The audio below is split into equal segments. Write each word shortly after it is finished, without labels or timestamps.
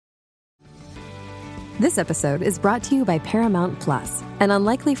This episode is brought to you by Paramount Plus. An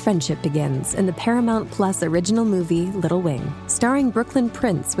unlikely friendship begins in the Paramount Plus original movie Little Wing, starring Brooklyn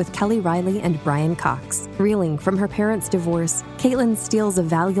Prince with Kelly Riley and Brian Cox. Reeling from her parents' divorce, Caitlin steals a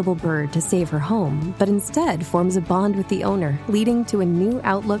valuable bird to save her home, but instead forms a bond with the owner, leading to a new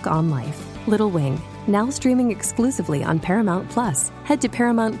outlook on life. Little Wing, now streaming exclusively on Paramount Plus. Head to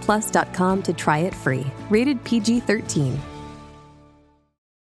ParamountPlus.com to try it free. Rated PG-13.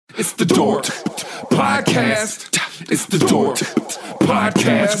 It's the Dork Podcast. It's the Dork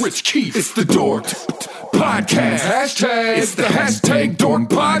Podcast. Rich Keefe. It's the Dork Podcast. Hashtag. It's the hashtag Dork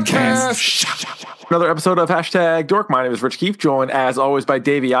Podcast. Another episode of Hashtag Dork. My name is Rich Keefe, joined as always by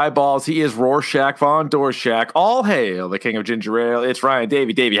Davey Eyeballs. He is Rorschach von Dorschach. All hail the king of ginger ale. It's Ryan.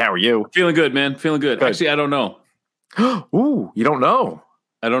 Davey, how are you? Feeling good, man. Feeling good. Actually, I don't know. Ooh, you don't know?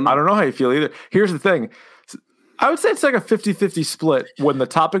 I don't know. I don't know how you feel either. Here's the thing. I would say it's like a 50-50 split when the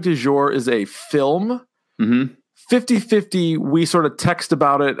topic du jour is a film. 50-50, we sort of text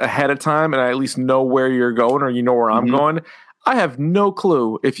about it ahead of time, and I at least know where you're going or you know where I'm going. I have no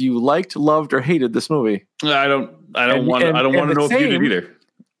clue if you liked, loved, or hated this movie. I don't want to know if you did either.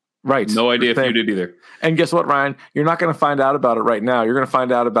 Right. No idea if you did either. And guess what, Ryan? You're not going to find out about it right now. You're going to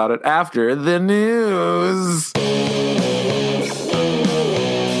find out about it after the news.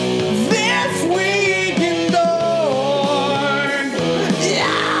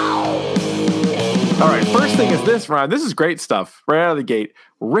 All right, first thing is this, Ryan. This is great stuff right out of the gate.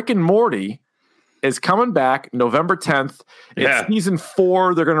 Rick and Morty is coming back November 10th. It's season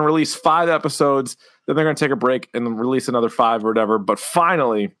 4. They're going to release 5 episodes. Then they're going to take a break and then release another 5 or whatever. But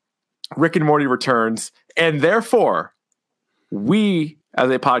finally, Rick and Morty returns. And therefore, we, as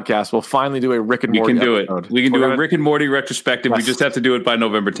a podcast, will finally do a Rick and Morty episode. We can do a Rick and Morty retrospective. Yes. We just have to do it by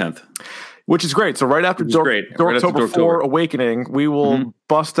November 10th. Which is great. So right after Dorktober 4 Awakening, we will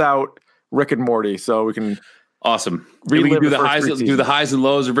bust out Rick and Morty, so we can we can do the highs and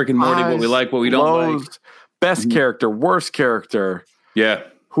lows of Rick and Morty, what we like, what we don't like, best character, worst character. Yeah,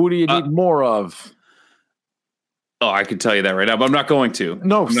 who do you need more of? Oh, I can tell you that right now, but I'm not going to.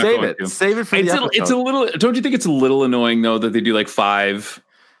 No, save it. Save it for the episode. It's a little. Don't you think it's a little annoying though that they do like 5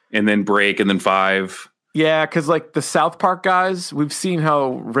 and then break and then 5? Yeah, because like the South Park guys, we've seen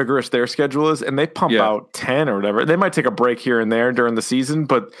how rigorous their schedule is, and they pump out 10 or whatever. They might take a break here and there during the season,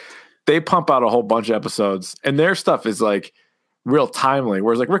 but they pump out a whole bunch of episodes, and their stuff is like real timely.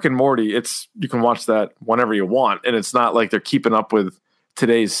 Whereas like Rick and Morty, you can watch that whenever you want, and it's not like they're keeping up with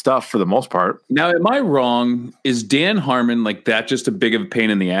today's stuff for the most part. Now, am I wrong? Is Dan Harmon like that just a big of a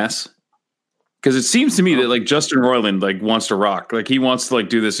pain in the ass? Because it seems to me that like Justin Roiland like wants to rock, like he wants to like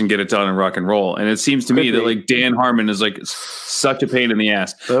do this and get it done and rock and roll. And it seems to me that like Dan Harmon is like such a pain in the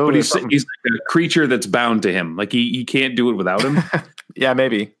ass, but he's like a creature that's bound to him. Like he can't do it without him. Yeah,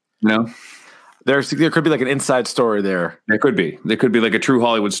 maybe. No, there could be like an inside story there. There could be like a true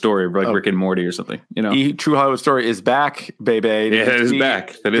Hollywood story, like Rick and Morty or something. You know, True Hollywood Story is back, baby. Yeah, it is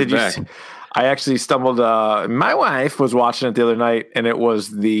back. That is back. I actually stumbled. My wife was watching it the other night, and it was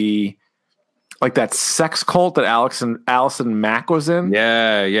that sex cult that Allison Mack was in.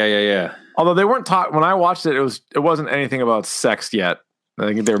 Yeah. Although they weren't taught when I watched it, it wasn't anything about sex yet. I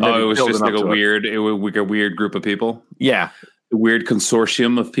think they were. It was just like a weird group of people. Yeah. A weird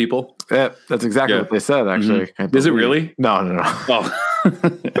consortium of people. Yeah, that's exactly what they said, actually. Is it really? No. Oh.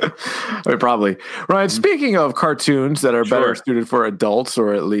 I mean, probably. Ryan, speaking of cartoons that are better suited for adults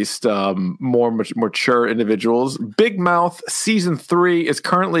or at least more mature individuals, Big Mouth Season 3 is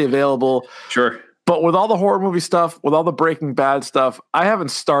currently available. Sure. But with all the horror movie stuff, with all the Breaking Bad stuff, I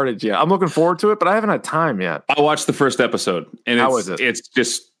haven't started yet. I'm looking forward to it, but I haven't had time yet. I watched the first episode. And how is it? It's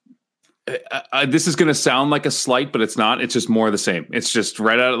just... this is going to sound like a slight, but it's not. It's just more of the same. It's just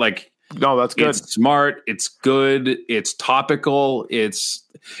right out of like, no, that's good. It's smart. It's good. It's topical. It's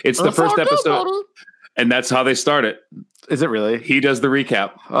the first episode, and that's how they start it. Is it really? He does the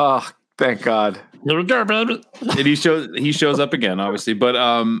recap. Oh, thank God. And he shows up again, obviously, but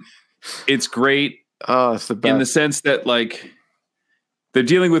it's great. Oh, it's the best in the sense that like they're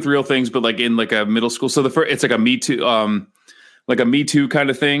dealing with real things, but like in like a middle school. So it's like a Me Too. Like a Me Too kind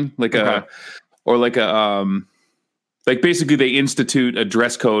of thing, like basically they institute a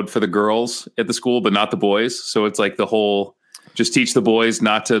dress code for the girls at the school, but not the boys. So it's like the whole, just teach the boys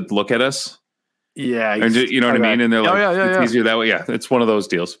not to look at us. Yeah. You know what I mean? And they're like, it's easier that way. Yeah. It's one of those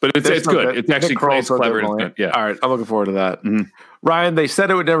deals, but it's good. It's actually quite clever. Yeah. All right. I'm looking forward to that. Mm-hmm. Ryan, they said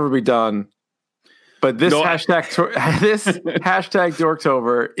it would never be done, but this hashtag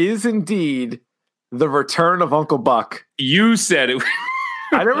Dorktober is indeed the return of Uncle Buck. You said it.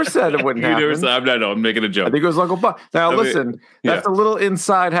 I never said it wouldn't happen. I'm making a joke. I think it was Uncle Buck. Now, listen, that's a little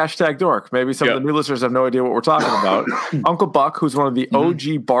inside hashtag dork. Maybe some of the new listeners have no idea what we're talking about. Uncle Buck, who's one of the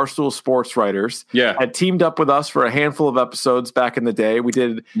OG Barstool sports writers, had teamed up with us for a handful of episodes back in the day. We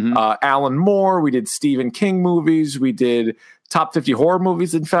did Alan Moore. We did Stephen King movies. We did top 50 horror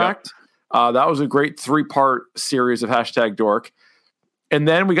movies, in fact. That was a great 3-part series of hashtag dork. And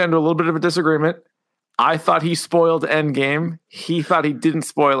then we got into a little bit of a disagreement. I thought he spoiled Endgame. He thought he didn't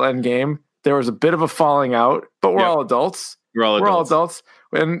spoil Endgame. There was a bit of a falling out, but we're all adults. We're all adults.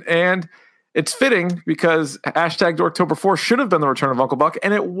 And it's fitting because hashtag Dorktober4 should have been the return of Uncle Buck.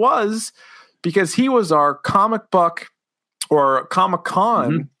 And it was because he was our comic book or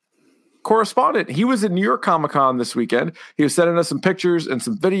Comic-Con correspondent. He was at New York Comic-Con this weekend. He was sending us some pictures and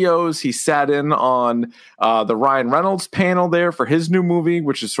some videos. He sat in on the Ryan Reynolds panel there for his new movie,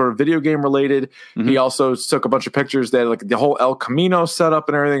 which is sort of video game related. He also took a bunch of pictures that like the whole El Camino setup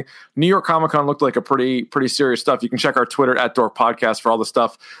and everything. New York Comic-Con looked like a pretty serious stuff. You can check our Twitter at Dork Podcast for all the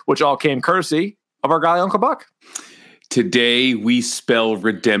stuff, which all came courtesy of our guy Uncle Buck. Today we spell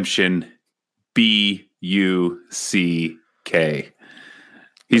redemption B-U-C-K.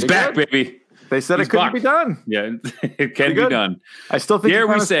 He's back, baby. They said it couldn't be done. Yeah, it can be done. I still think Dare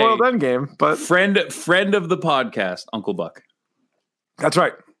we say spoiled Endgame, but friend of the podcast, Uncle Buck. That's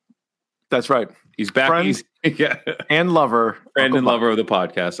right. He's back. Friend and lover. Friend and lover of the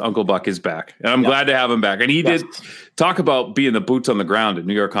podcast. Uncle Buck is back. And I'm glad to have him back. And he did talk about being the boots on the ground at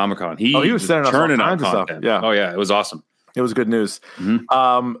New York Comic-Con. He was turning out content. Yeah. Oh, yeah. It was awesome. It was good news.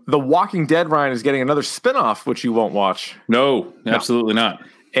 The Walking Dead, Ryan, is getting another spinoff, which you won't watch. No, absolutely not.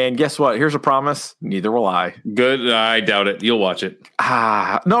 And guess what? Here's a promise. Neither will I. Good. I doubt it. You'll watch it.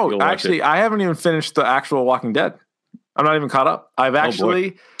 No, actually, I haven't even finished the actual Walking Dead. I'm not even caught up.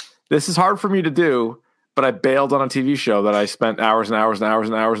 This is hard for me to do, but I bailed on a TV show that I spent hours and hours and hours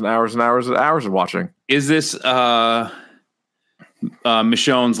and hours and hours and hours and hours of watching. Is this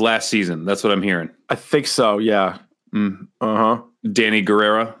Michonne's last season? That's what I'm hearing. I think so, yeah. Danny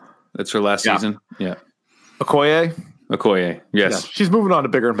Guerrero. That's her last season. Yeah. Okoye, yes. Yeah. She's moving on to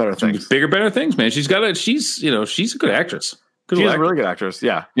bigger and better things. Better things, man. She's a good actress. She's a really good actress.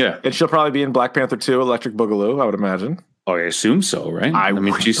 Yeah. Yeah. And she'll probably be in Black Panther 2, Electric Boogaloo, I would imagine. Oh, I assume so, right? I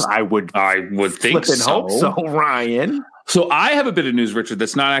would think so. Hope so, Ryan. So I have a bit of news, Richard,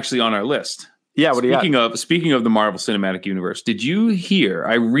 that's not actually on our list. Yeah, what do you got? Speaking of the Marvel Cinematic Universe, did you hear?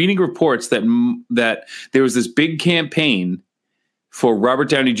 I'm reading reports that there was this big campaign for Robert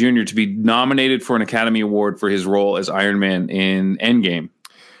Downey Jr. to be nominated for an Academy Award for his role as Iron Man in Endgame.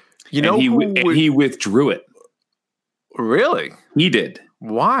 He withdrew it. Really? He did.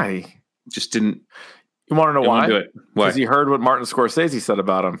 Why? Just didn't. You want to know why? Do it. Why? Because he heard what Martin Scorsese said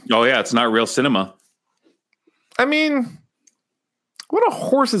about him. Oh yeah, it's not real cinema. I mean, what a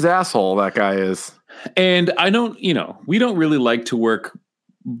horse's asshole that guy is. And we don't really like to work,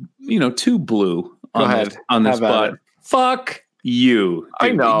 too blue on this spot. Fuck you.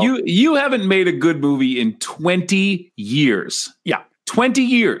 Dude. I know. You haven't made a good movie in 20 years. Yeah. 20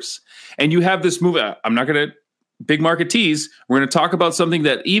 years. And you have this movie. I'm not going to big market tease. We're going to talk about something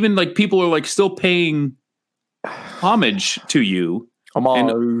that even like people are like still paying homage to you.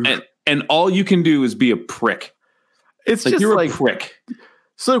 And all you can do is be a prick. It's like just you're like a prick.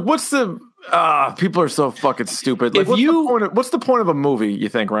 So what's the people are so fucking stupid. Like, what's the point of a movie, you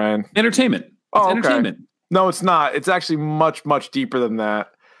think, Ryan? Entertainment. It's entertainment. No, it's not. It's actually much, much deeper than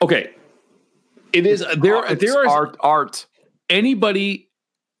that. Okay. It is there are art. Anybody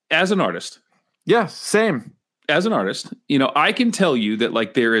as an artist. Yeah, same. As an artist, I can tell you that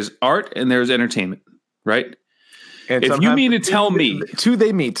like there is art and there's entertainment, right? And if you mean to tell me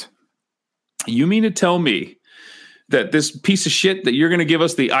they meet. You mean to tell me that this piece of shit that you're going to give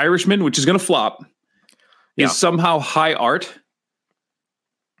us, The Irishman, which is going to flop, is somehow high art?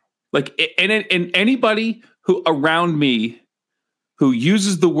 Like, and anybody who around me who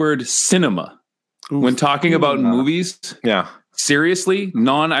uses the word cinema when talking about movies, seriously,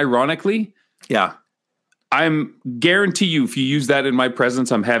 non-ironically, I'm guarantee you, if you use that in my presence,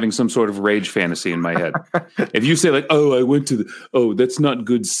 I'm having some sort of rage fantasy in my head. If you say like, "Oh, I went to that's not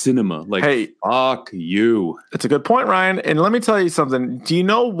good cinema," like, hey, fuck you. It's a good point, Ryan. And let me tell you something. Do you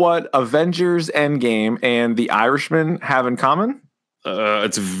know what Avengers Endgame and The Irishman have in common?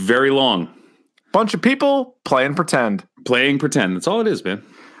 It's very long. Bunch of people playing pretend. Playing pretend. That's all it is, man.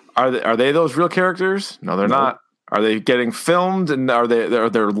 Are they those real characters? No, they're not. Are they getting filmed, and are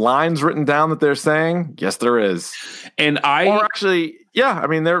there lines written down that they're saying? Yes, there is. And I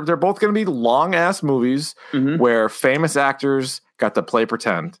mean, they're both going to be long ass movies where famous actors got to play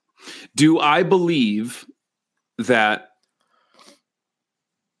pretend. Do I believe that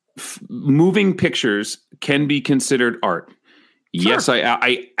moving pictures can be considered art. Sure. Yes,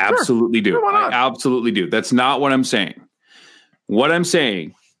 I absolutely do. I absolutely do. That's not what I'm saying. What I'm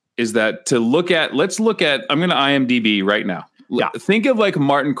saying is that let's look at, I'm going to IMDb right now. Yeah. Think of like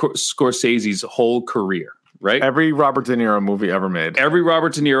Martin Scorsese's whole career, right? Every Robert De Niro movie ever made.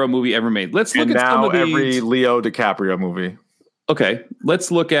 Let's look at some of these. Every Leo DiCaprio movie. Okay. Let's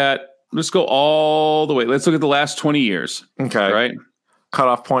go all the way. Let's look at the last 20 years. Okay. Right.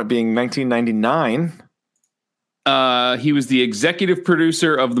 Cutoff point being 1999. He was the executive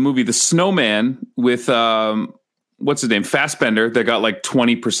producer of the movie The Snowman with what's his name, Fassbender, that got like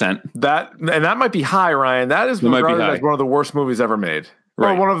 20%. That might be high, Ryan. That is regarded as one of the worst movies ever made,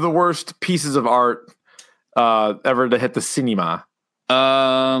 right? Or one of the worst pieces of art ever to hit the cinema.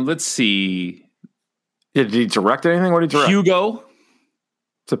 Let's see. Yeah, did he direct anything? What did he direct? Hugo.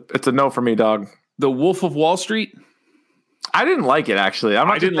 It's a no for me, dog. The Wolf of Wall Street. I didn't like it, actually. I'm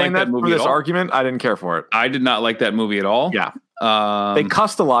not just saying that for this argument. I didn't care for it. I did not like that movie at all. Yeah. They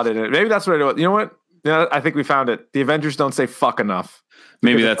cussed a lot in it. Maybe that's what I do. You know what? I think we found it. The Avengers don't say fuck enough.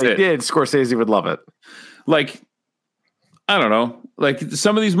 Maybe that's it. If they did, Scorsese would love it. Like, I don't know. Like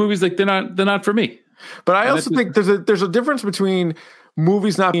some of these movies, like they're not for me. But I also think there's a difference between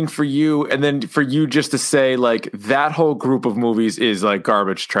movies not being for you and then for you just to say like that whole group of movies is like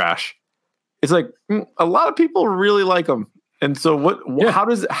garbage trash. It's like a lot of people really like them. And so how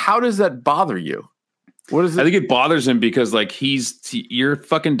does that bother you? What is it? I think it bothers him because like you're a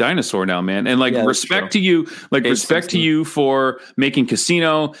fucking dinosaur now, man. And like respect to you, to you for making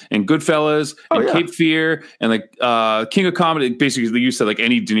Casino and Goodfellas and Cape Fear and like King of Comedy. Basically, you said like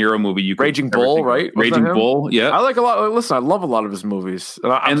any De Niro movie you could. Raging Bull, right? Raging Bull, yeah. I like a lot. Listen, I love a lot of his movies,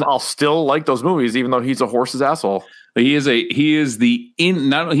 and I'll still like those movies, even though he's a horse's asshole. He is like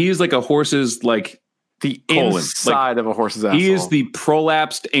a horse's like the inside of a horse's asshole. He is the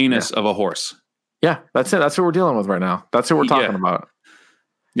prolapsed anus of a horse. Yeah, that's it. That's what we're dealing with right now. That's what we're talking about.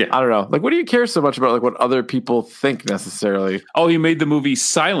 Yeah. I don't know. Like, what do you care so much about like what other people think necessarily? Oh, he made the movie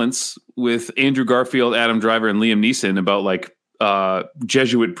Silence with Andrew Garfield, Adam Driver, and Liam Neeson about like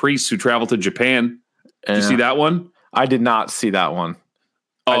Jesuit priests who travel to Japan. Did you see that one? I did not see that one.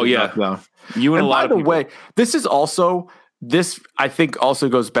 Oh, yeah. You and a lot of people. By the way, this I think also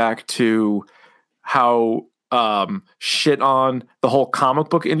goes back to how shit on the whole comic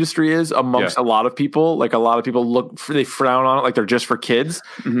book industry is amongst a lot of people. Like a lot of people they frown on it like they're just for kids.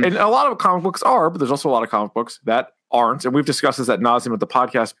 Mm-hmm. And a lot of comic books are, but there's also a lot of comic books that aren't. And we've discussed this ad nauseum with the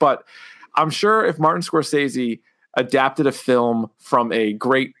podcast, but I'm sure if Martin Scorsese adapted a film from a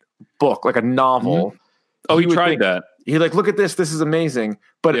great book, like a novel. Mm-hmm. Oh, he tried that. He like, look at this. This is amazing.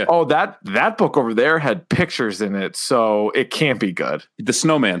 But that book over there had pictures in it. So it can't be good. The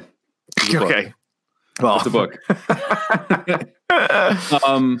Snowman. Okay. Well, it's a book.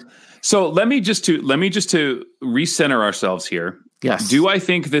 So let me just to recenter ourselves here. Yes. Do I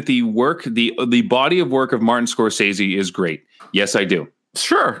think that the body of work of Martin Scorsese is great? Yes, I do.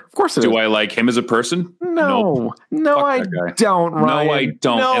 Sure, of course it is. Do I like him as a person? No, I don't. Ryan. No, I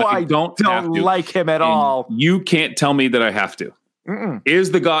don't. No, I don't like him at all. You can't tell me that I have to. Mm-mm. Is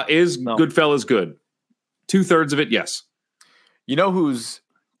Goodfellas good? 2/3 of it, yes. You know who's.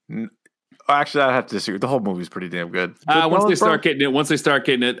 Actually, I have to disagree. The whole movie's pretty damn good. Once they start getting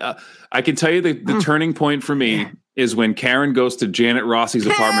it, I can tell you the turning point for me is when Karen goes to Janet Rossi's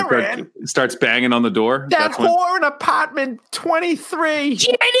apartment, starts banging on the door. That's whore in apartment 23.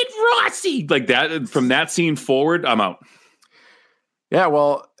 Janet Rossi, like that. From that scene forward, I'm out. Yeah,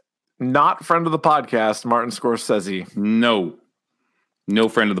 well, not friend of the podcast, Martin Scorsese. No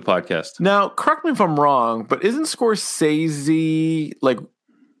friend of the podcast. Now, correct me if I'm wrong, but isn't Scorsese like?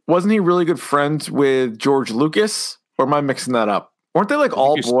 Wasn't he really good friends with George Lucas? Or am I mixing that up? Weren't they like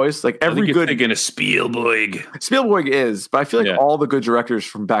all boys? Like every good thinking of Spielberg. Spielberg is, but I feel like all the good directors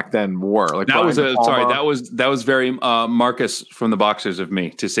from back then were. Like that was very Marcus from the Boxers of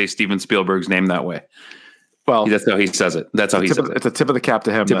me to say Steven Spielberg's name that way. Well, that's how he says it. That's how he says it. It's a tip of the cap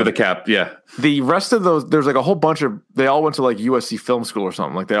to him. Tip of the cap, yeah. The rest of those, there's like a whole bunch of. They all went to like USC Film School or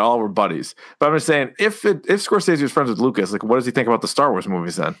something. Like they all were buddies. But I'm just saying, if Scorsese was friends with Lucas, like what does he think about the Star Wars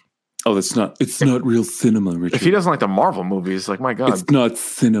movies then? Oh, it's not real cinema, Richard. If he doesn't like the Marvel movies, like my God, it's not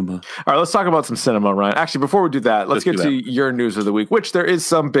cinema. All right, let's talk about some cinema, Ryan. Actually, before we do that, let's get to your news of the week, which there is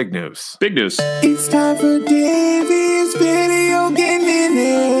some big news. Big news. It's time for Davy's Video Game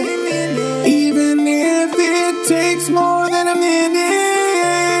Minute, even if it takes more than a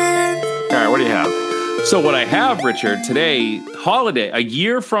minute. All right, what do you have? So what I have, Richard, today, holiday, a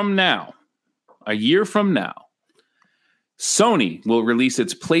year from now, Sony will release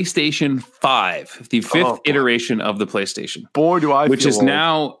its PlayStation 5, the fifth iteration of the PlayStation. Boy, do I which feel is old.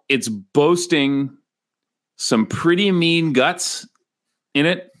 Now it's boasting some pretty mean guts in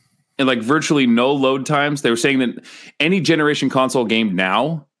it and like virtually no load times. They were saying that any generation console game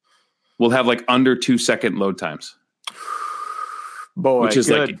now will have like under 2-second load times. Boy, which is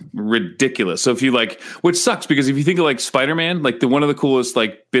like ridiculous. So if you like, which sucks because if you think of like Spider-Man, like one of the coolest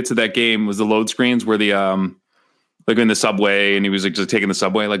like bits of that game was the load screens where the like in the subway and he was like just taking the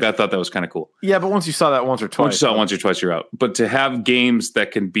subway. Like I thought that was kind of cool. Yeah, but once you saw that once or twice, you're out. But to have games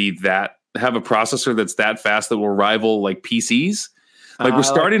that can be that, have a processor that's that fast that will rival like PCs, like we're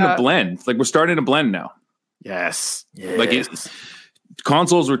starting to blend. Like we're starting to blend now. Yes. Like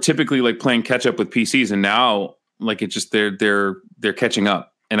consoles were typically like playing catch up with PCs, and now like it's just they're catching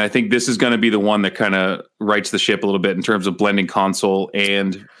up. And I think this is going to be the one that kind of rights the ship a little bit in terms of blending console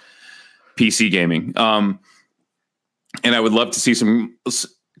and PC gaming. And I would love to see some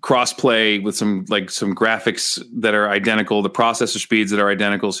cross-play with some graphics that are identical, the processor speeds that are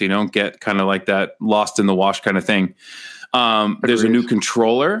identical, so you don't get kind of like that lost in the wash kind of thing. There's a new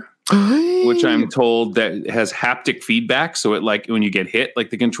controller, which I'm told that has haptic feedback. So it like when you get hit,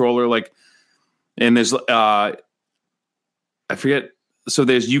 like the controller, like, and there's I forget. So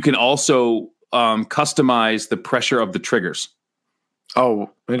you can also customize the pressure of the triggers. Oh,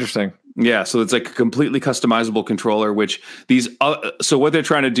 interesting. Yeah, so it's like a completely customizable controller, which so what they're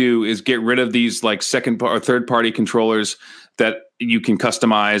trying to do is get rid of these like second or third party controllers that you can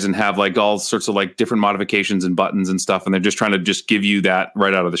customize and have like all sorts of like different modifications and buttons and stuff. And they're just trying to just give you that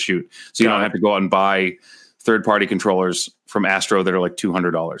right out of the chute. So you don't have to go out and buy third party controllers from Astro that are like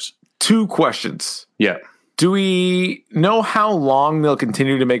 $200. 2 questions. Yeah. Do we know how long they'll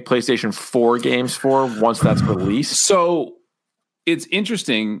continue to make PlayStation 4 games for once that's released? So it's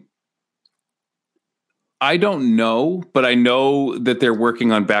interesting. I don't know, but I know that they're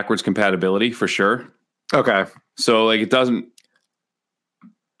working on backwards compatibility for sure. Okay. So like it doesn't,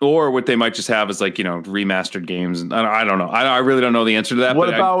 or what they might just have is like, remastered games. I don't know. I really don't know the answer to that. What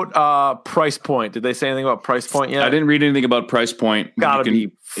about price point? Did they say anything about price point yet? I didn't read anything about price point.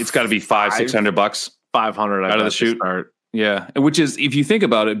 It's got to be $500-$600 $500 out of the chute. Yeah. Which is, if you think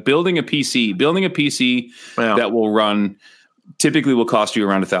about it, building a PC that will run typically will cost you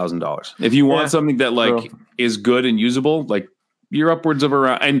around $1,000. If you want something that like is good and usable, like you're upwards of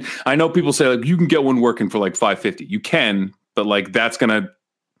around, and I know people say like you can get one working for like $550. You can, but like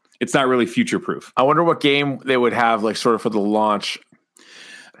it's not really future proof. I wonder what game they would have like sort of for the launch.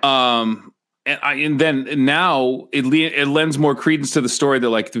 And then now it lends more credence to the story that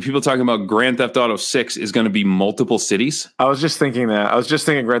like the people talking about Grand Theft Auto 6 is going to be multiple cities. I was just thinking that. I was just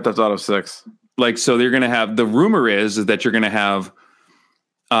thinking Grand Theft Auto 6. Like, so they're going to have, the rumor is that you're going to have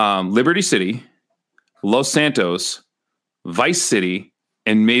Liberty City, Los Santos, Vice City,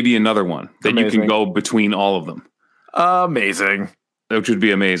 and maybe another one that you can go between all of them. Amazing. Which would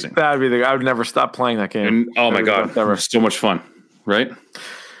be amazing. I would never stop playing that game. And, oh my God, so much fun, right?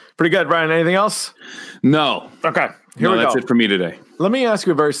 Pretty good, Ryan. Anything else? No. Okay. Here we go. That's it for me today. Let me ask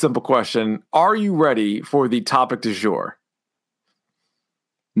you a very simple question. Are you ready for the topic du jour?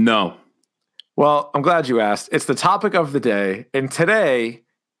 No. Well, I'm glad you asked. It's the topic of the day. And today,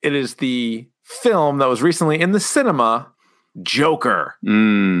 it is the film that was recently in the cinema, Joker.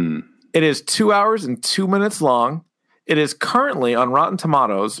 It is 2 hours and 2 minutes long. It is currently on Rotten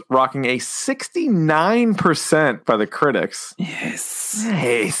Tomatoes, rocking a 69% by the critics.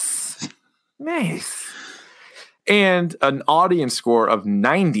 Yes. Nice. And an audience score of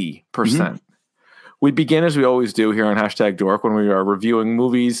 90%. Mm-hmm. We begin, as we always do here on Hashtag Dork, when we are reviewing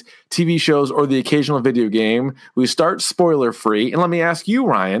movies, TV shows, or the occasional video game. We start spoiler-free. And let me ask you,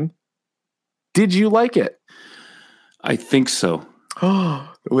 Ryan, did you like it? I think so.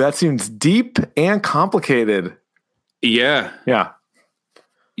 Oh, that seems deep and complicated. Yeah.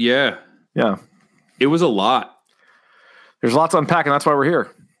 It was a lot. There's lots to unpack, and that's why we're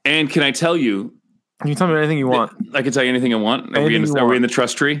here. And can I tell you? You can tell me anything you want. I can tell you anything I want. Are we in the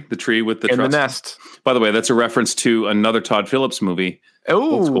trust tree? The tree with the trust? In the nest. By the way, that's a reference to another Todd Phillips movie.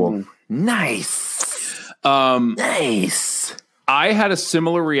 Oh, cool. Nice. Nice. I had a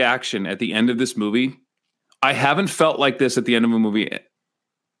similar reaction at the end of this movie. I haven't felt like this at the end of a movie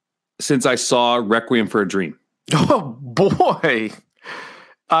since I saw Requiem for a Dream. Oh, boy.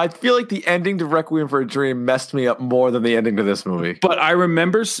 I feel like the ending to Requiem for a Dream messed me up more than the ending to this movie. But I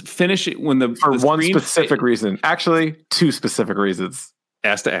remember finishing when for one specific reason. Actually, 2 specific reasons.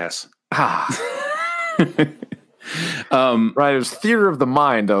 Ass to ass. Right, it was theater of the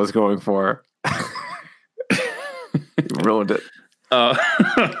mind I was going for. You ruined it.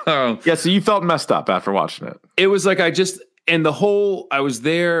 Yeah, so you felt messed up after watching it. It was like And I was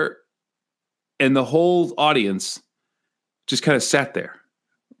there, and the whole audience just kind of sat there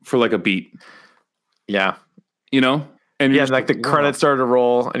for like a beat. Yeah. You know? And yeah, like the credits started to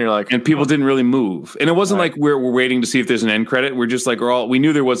roll, and you're like, and people didn't really move. And it wasn't like we're waiting to see if there's an end credit. We're just like, we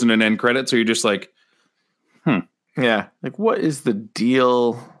knew there wasn't an end credit, so you're just like, yeah, like what is the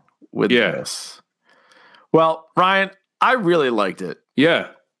deal with this? Well, Ryan, I really liked it. Yeah,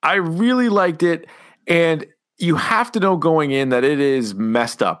 I really liked it, and you have to know going in that it is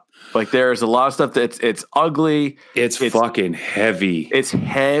messed up. Like there's a lot of stuff it's ugly. It's fucking heavy. It's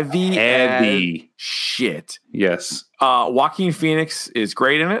heavy as shit. Yes. Joaquin Phoenix is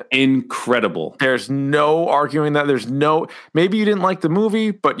great in it. Incredible. There's no arguing that. Maybe you didn't like the movie,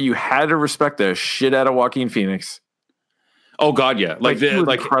 but you had to respect the shit out of Joaquin Phoenix. Oh God, yeah. Like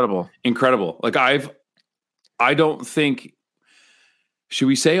incredible. Like I don't think, should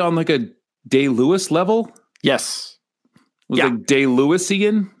we say on like a Day-Lewis level? Yes. Like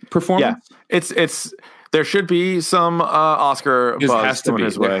Day-Lewisian performance? Yeah. It's there should be some Oscar buzz coming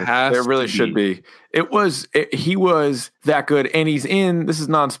his way. There really should be. He was that good, and he's in, this is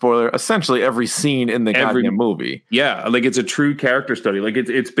non-spoiler, essentially every scene in the goddamn movie. Yeah, like it's a true character study. Like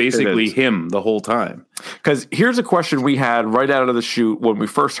it's basically him the whole time. Because here's a question we had right out of the chute when we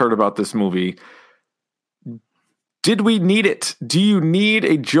first heard about this movie. Did we need it? Do you need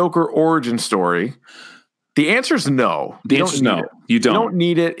a Joker origin story? The answer is no. The answer is no. You don't. You don't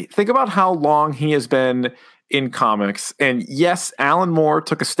need it. Think about how long he has been in comics. And yes, Alan Moore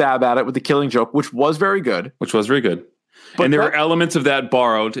took a stab at it with The Killing Joke, which was very good. But and there were elements of that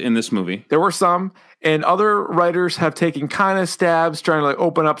borrowed in this movie. There were some. And other writers have taken kind of stabs, trying to like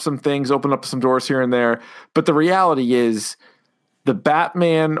open up some things, open up some doors here and there. But the reality is the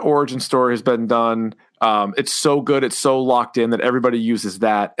Batman origin story has been done. It's so good. It's so locked in that everybody uses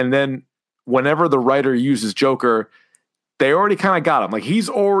that. And then whenever the writer uses Joker, they already kind of got him. Like he's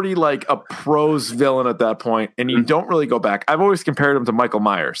already like a prose villain at that point, and you don't really go back. I've always compared him to Michael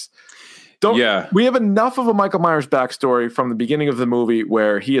Myers. We have enough of a Michael Myers backstory from the beginning of the movie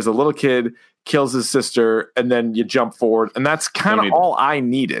where he is a little kid, kills his sister, and then you jump forward, and that's kind of all I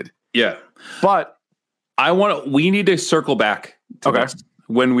needed. Yeah, but we need to circle back to this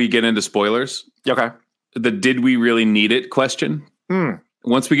when we get into spoilers. Okay, the did we really need it question.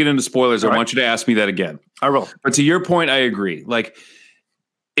 Once we get into spoilers, I want you to ask me that again. I will. But to your point, I agree. Like,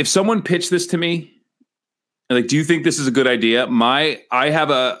 if someone pitched this to me, like, do you think this is a good idea? I have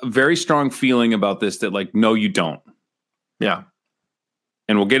a very strong feeling about this that, like, no, you don't. Yeah.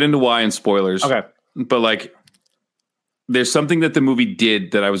 And we'll get into why in spoilers. Okay. But, like, there's something that the movie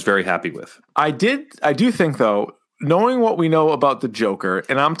did that I was very happy with. I do think, though, knowing what we know about the Joker,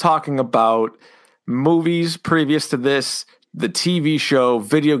 and I'm talking about movies previous to this, the TV show,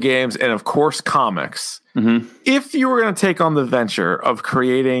 video games, and of course comics. Mm-hmm. If you were going to take on the venture of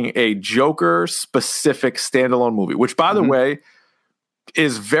creating a Joker specific standalone movie, which by the way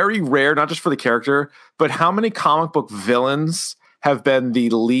is very rare, not just for the character, but how many comic book villains have been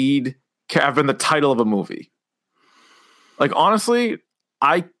the title of a movie? Like honestly,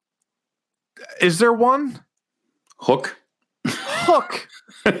 is there one? Hook.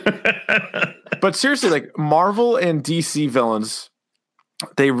 But seriously, like Marvel and DC villains,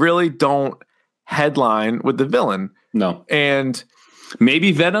 they really don't headline with the villain. No. And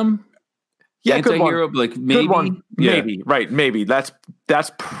maybe Venom. Yeah, anti-hero, like maybe. Good one. Yeah. Maybe. Right, maybe. That's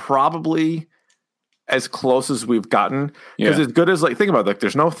probably as close as we've gotten. Because as good as, like, think about it, like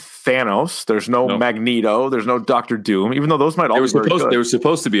there's no Thanos, there's no Magneto, there's no Doctor Doom, even though those might all be very good. There was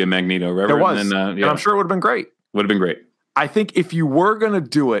supposed to be a Magneto, right? There was. And I'm sure it would have been great. Would have been great. I think if you were going to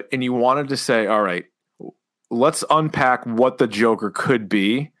do it and you wanted to say, all right, let's unpack what the Joker could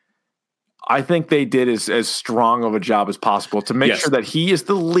be, I think they did as strong of a job as possible to make sure that he is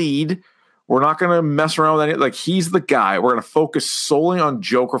the lead. We're not going to mess around with any, like he's the guy. We're going to focus solely on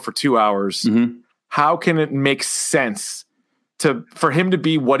Joker for 2 hours. Mm-hmm. How can it make sense for him to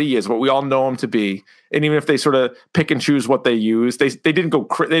be what he is, what we all know him to be? And even if they sort of pick and choose what they use, they didn't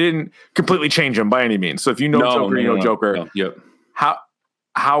they didn't completely change him by any means. So if you know Joker, you know Joker. No. Yep.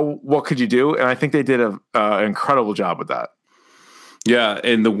 What could you do? And I think they did an incredible job with that. Yeah,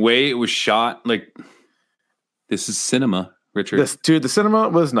 and the way it was shot, like this is cinema, Richard. The cinema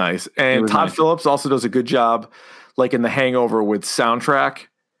was nice, and Todd Phillips also does a good job, like in The Hangover with soundtrack.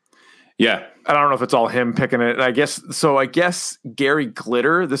 Yeah. I don't know if it's all him picking it. And I guess Gary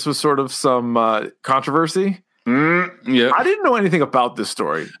Glitter, this was sort of some controversy. Yeah. I didn't know anything about this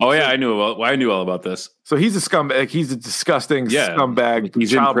story. Oh yeah, I knew all about this. So he's a scumbag. He's a disgusting scumbag.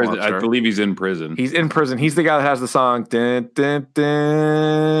 He's in child prison. monster. I believe he's in prison. He's in prison. He's the guy that has the song. Dun, dun,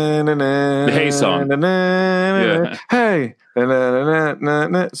 dun, dun, dun, The Hey song. Dun, dun, Yeah. Hey. Dun, dun, dun,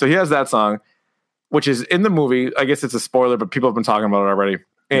 dun, dun. So he has that song, which is in the movie. I guess it's a spoiler, but people have been talking about it already.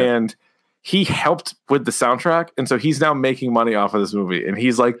 Yeah. And he helped with the soundtrack. And so he's now making money off of this movie. And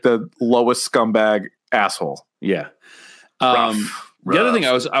he's like the lowest scumbag asshole. Yeah. Rough. The other thing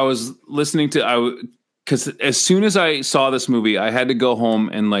I was listening to, because as soon as I saw this movie, I had to go home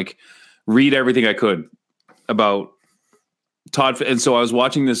and like read everything I could about Todd. And so I was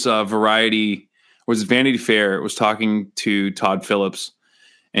watching this Variety, or was it Vanity Fair? It was talking to Todd Phillips,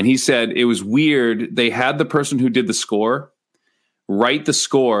 and he said it was weird. They had the person who did the score write the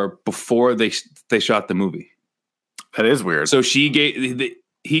score before they shot the movie. That is weird. So he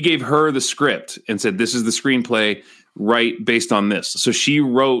gave her the script and said, "This is the screenplay. Write based on this." So she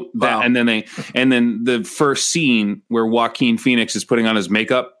wrote that, Wow. and then the first scene where Joaquin Phoenix is putting on his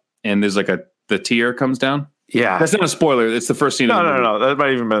makeup, and there's like the tear comes down. Yeah. That's not a spoiler. It's the first scene. No. That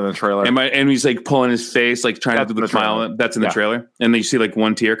might even been in the trailer. And he's like pulling his face, like trying That's to do in the the smile. trailer. That's in the Yeah. trailer. And then you see like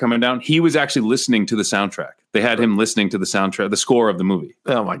one tear coming down. He was actually listening to the soundtrack. They had him listening to the soundtrack, the score of the movie.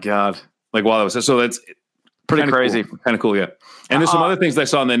 Oh my God. Like while I was, so that's Pretty kinda crazy. cool. Kind of cool. Yeah. And there's some other things that I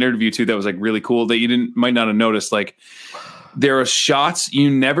saw in that interview too, that was like really cool that you might not have noticed. Like there are shots you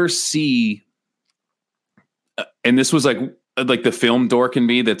never see. And this was like the film dork in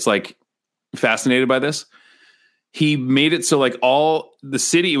me that's like fascinated by this. He made it so like all the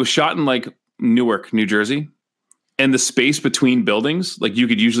city, it was shot in like Newark, New Jersey, and the space between buildings, like you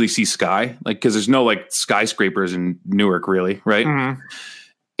could usually see sky, like because there's no like skyscrapers in Newark really, right? Mhm.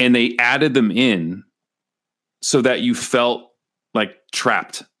 And they added them in so that you felt like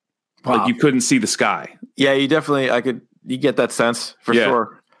trapped, Wow. like you couldn't see the sky. Yeah, you get that sense for Yeah.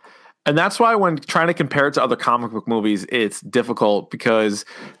 sure. And that's why when trying to compare it to other comic book movies, it's difficult because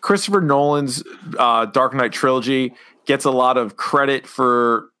Christopher Nolan's Dark Knight trilogy gets a lot of credit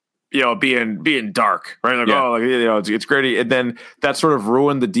for, being dark, right? Like, Yeah. it's great. And then that sort of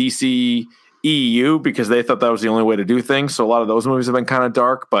ruined the DC EU because they thought that was the only way to do things. So a lot of those movies have been kind of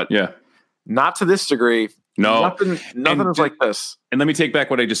dark, but Yeah. not to this degree. No. Nothing And is like this. And let me take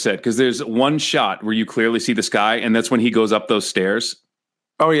back what I just said, because there's one shot where you clearly see the sky, and that's when he goes up those stairs.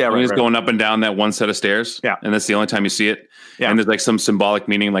 Oh yeah, When right. he's going up and down that one set of stairs. Yeah. And that's the only time you see it. Yeah. And there's like some symbolic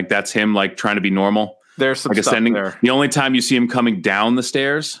meaning, like that's him like trying to be normal. There's some Like stuff ascending. there. The only time you see him coming down the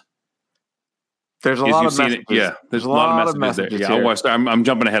stairs There's a is lot you've of seen messages. it. Yeah. There's a lot of messages there. Yeah. here. I'm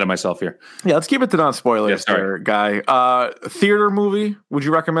jumping ahead of myself here. Yeah, let's keep it to non-spoilers Yeah, sorry. there, guy. Theater movie, would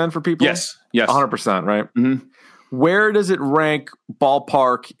you recommend for people? Yes. Yes. 100%, right? Mhm. Where does it rank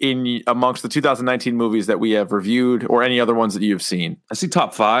ballpark in amongst the 2019 movies that we have reviewed or any other ones that you've seen? I see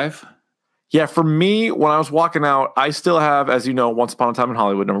top 5. Yeah, for me, when I was walking out, I still have, as you know, Once Upon a Time in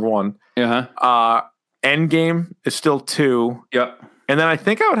Hollywood, number 1. Yeah. Endgame is still 2. Yep. And then I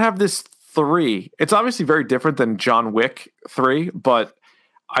think I would have this 3. It's obviously very different than John Wick 3, but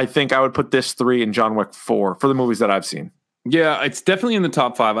I think I would put this 3 and John Wick 4 for the movies that I've seen. Yeah. It's definitely in the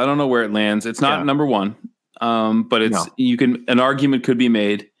top 5. I don't know where it lands. It's not Yeah. number 1. But it's, an argument could be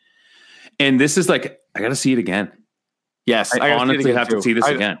made. And this is like, I got to see it again. Yes, I gotta see it honestly again, have to too. see this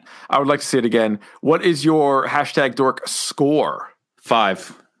again. I would like to see it again. What is your hashtag dork score?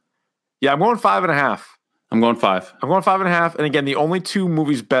 5. Yeah, I'm going 5.5. I'm going 5. I'm going 5.5. And again, the only 2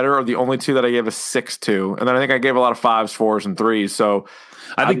 movies better are the only 2 that I gave a 6 to. And then I think I gave a lot of 5s, 4s, and 3s. So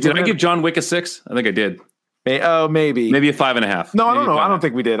I think, did I given give John Wick a 6? I think I did. maybe. Maybe a 5.5. No, I Maybe don't know. I 5.5. don't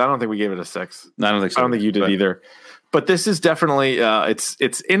think we did. I don't think we gave it a 6. No, I don't think so. I don't think you did But- either. But this is definitely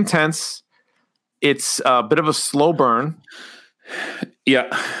it's intense. It's a bit of a slow burn. Yeah.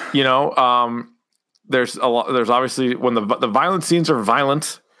 There's a lot. There's obviously when the violent scenes are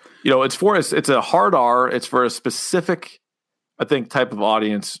violent. It's a hard R. It's for a specific, I think, type of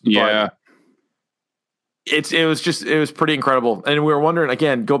audience. but Yeah. it was pretty incredible. And we were wondering,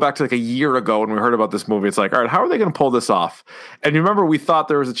 again, go back to like a year ago when we heard about this movie. It's like, all right, how are they going to pull this off? And you remember we thought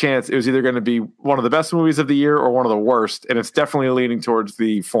there was a chance it was either going to be one of the best movies of the year or one of the worst. And it's definitely leaning towards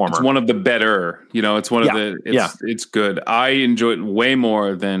the former. It's one of the better, it's one of Yeah. the, it's good. I enjoy it way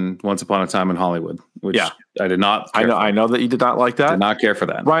more than Once Upon a Time in Hollywood, which Yeah. I did not. I know that you did not like that. Did not care for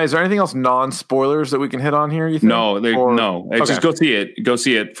that. Ryan, is there anything else non-spoilers that we can hit on here? You think? No, Or- no. It's Okay. Just go see it. Go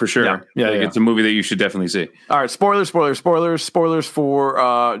see it for sure. Yeah, yeah. It's a movie that you should definitely see. All right, spoilers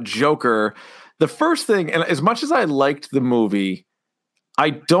for Joker. The first thing, and as much as I liked the movie, I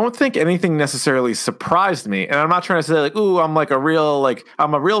don't think anything necessarily surprised me. And I'm not trying to say like, ooh, I'm a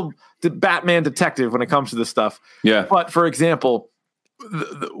real Batman detective when it comes to this stuff. Yeah. But for example,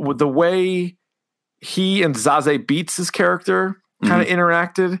 the way he and Zazie Beetz' character kind of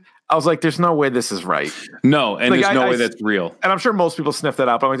interacted, I was like, there's no way this is right. No, and there's no way that's real. And I'm sure most people sniff that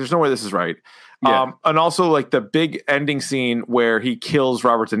out, but I'm like, there's no way this is right. Yeah. And also like the big ending scene where he kills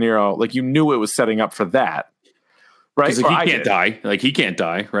Robert De Niro, like you knew it was setting up for that. Right? Because he can't die. Like he can't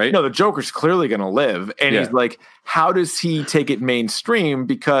die, right? No, the Joker's clearly going to live. And he's like, how does he take it mainstream?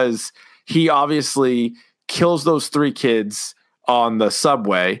 Because he obviously kills those 3 kids on the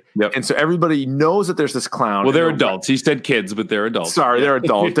subway. Yep. And so everybody knows that there's this clown. Well, they're adults. He said kids, but they're adults. Sorry, they're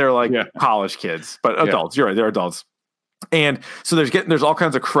adults. They're like college kids, but adults. You're right. They're adults. And so there's all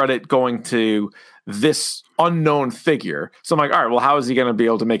kinds of credit going to this unknown figure. So I'm like, all right, well, how is he going to be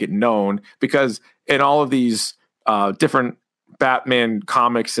able to make it known? Because in all of these different Batman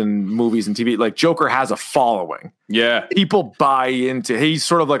comics and movies and TV, like Joker has a following. Yeah. People buy into, he's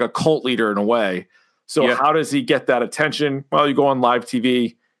sort of like a cult leader in a way. So how does he get that attention? Well, you go on live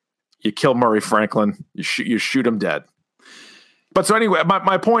TV, you kill Murray Franklin, you shoot him dead. But so anyway,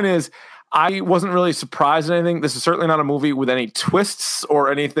 my point is, I wasn't really surprised at anything. This is certainly not a movie with any twists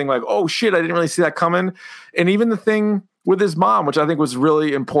or anything like, oh shit, I didn't really see that coming. And even the thing with his mom, which I think was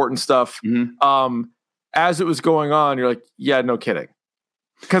really important stuff. As it was going on, you're like, yeah, no kidding.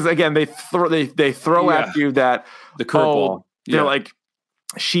 Because again, they throw at you that the curveball. They're like,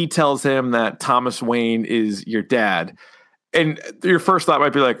 she tells him that Thomas Wayne is your dad. And your first thought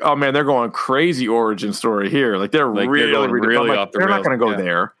might be like, oh man, they're going crazy origin story here. Like they're really off the They're not going to go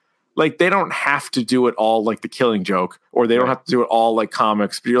there. Like they don't have to do it all like The Killing Joke, or they don't have to do it all like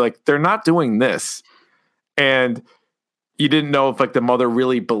comics. But you're like, they're not doing this. And you didn't know if like the mother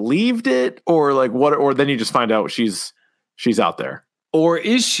really believed it or like what, or then you just find out she's out there. Or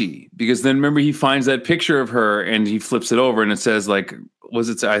is she? Because then remember he finds that picture of her and he flips it over and it says like,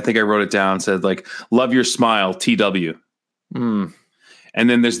 I think I wrote it down, said like, love your smile, TW. And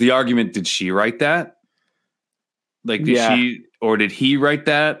then there's the argument, did she write that? Like, did he write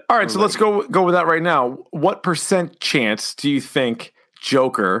that? All right. So let's go with that right now. What % chance do you think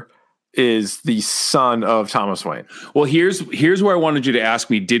Joker is the son of Thomas Wayne? Well, here's where I wanted you to ask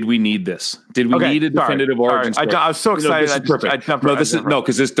me: did we need this? Did we need a definitive origin story? I was so excited. This is perfect.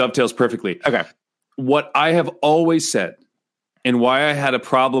 Because this dovetails perfectly. Okay. What I have always said, and why I had a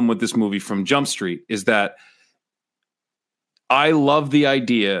problem with this movie from Jump Street, is that I love the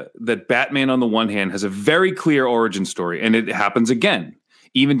idea that Batman, on the one hand, has a very clear origin story, and it happens again.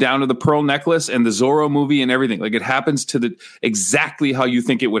 Even down to the pearl necklace and the Zorro movie and everything. Like it happens to exactly how you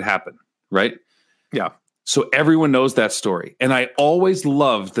think it would happen, right? Yeah. So everyone knows that story. And I always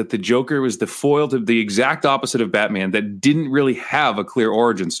loved that the Joker was the foil to the exact opposite of Batman that didn't really have a clear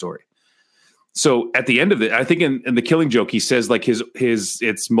origin story. So at the end of it, I think in The Killing Joke, he says like his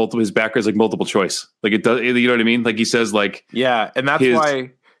background is like multiple choice. Like it does, you know what I mean? Like he says like, yeah. And that's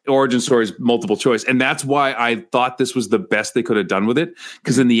why origin story is multiple choice. And that's why I thought this was the best they could have done with it.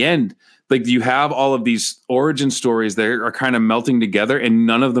 Because in the end, like you have all of these origin stories that are kind of melting together and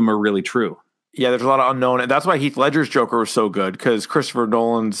none of them are really true. Yeah, there's a lot of unknown. And that's why Heath Ledger's Joker was so good, because Christopher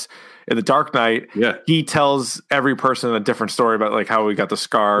Nolan's in The Dark Knight, he tells every person a different story about like how we got the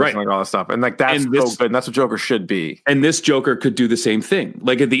scars and like all that stuff. And like that's so good. And that's what Joker should be. And this Joker could do the same thing.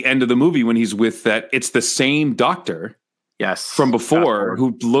 Like at the end of the movie when he's with that, it's the same doctor. Yes. From before,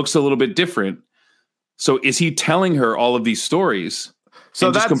 who looks a little bit different. So is he telling her all of these stories? So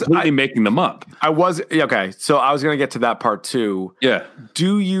and that's just completely making them up. Okay. So I was going to get to that part too. Yeah.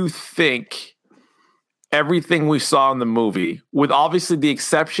 Do you think everything we saw in the movie, with obviously the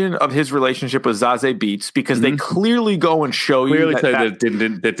exception of his relationship with Zazie Beetz, because they clearly go and show you that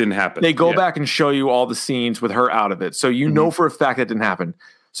didn't happen. They go back and show you all the scenes with her out of it. So you know for a fact that didn't happen.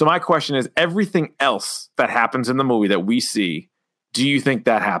 So my question is, everything else that happens in the movie that we see, do you think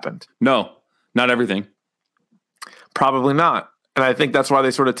that happened? No, not everything. Probably not. And I think that's why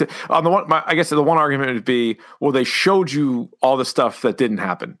they sort of I guess the one argument would be, well, they showed you all the stuff that didn't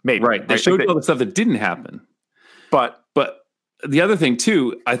happen. Maybe. Right. They showed you all the stuff that didn't happen. But the other thing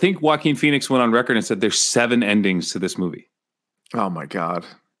too, I think Joaquin Phoenix went on record and said there's 7 endings to this movie. Oh my God.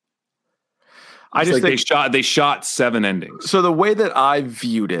 I just think they shot 7 endings. So the way that I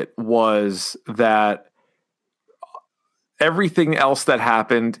viewed it was that everything else that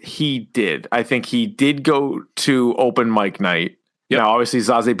happened, he did. I think he did go to open mic night. Yep. Now, obviously,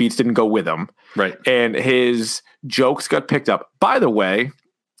 Zazie Beetz didn't go with him. Right. And his jokes got picked up. By the way,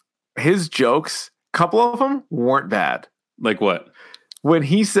 his jokes, a couple of them weren't bad. Like what? When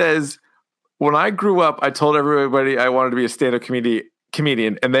he says, when I grew up, I told everybody I wanted to be a stand-up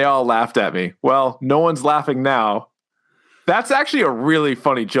comedian, and they all laughed at me. Well, no one's laughing now. That's actually a really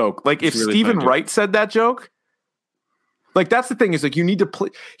funny joke. Like if really Stephen funny joke. Wright said that joke, like that's the thing is like you need to play.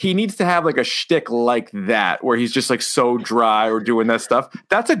 He needs to have like a shtick like that where he's just like so dry or doing that stuff.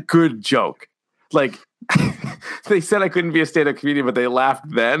 That's a good joke. Like they said I couldn't be a stand-up comedian, but they laughed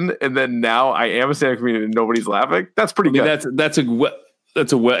then, and then now I am a stand-up comedian and nobody's laughing. That's pretty good. That's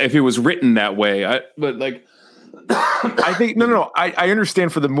if it was written that way. But like. I think no. I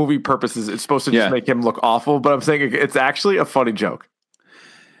understand for the movie purposes, it's supposed to just make him look awful, but I'm saying it's actually a funny joke.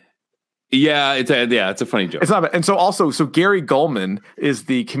 Yeah, it's a funny joke. It's not bad. And so Gary Gulman is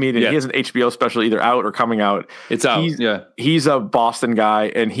the comedian. He has an HBO special either out or coming out. It's out. He's a Boston guy,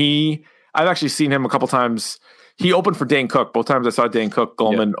 and I've actually seen him a couple times. He opened for Dane Cook. Both times I saw Dane Cook,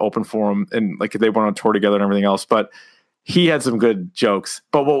 Gulman open for him, and like they went on tour together and everything else. But he had some good jokes.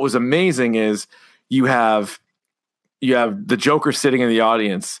 But what was amazing is you have the Joker sitting in the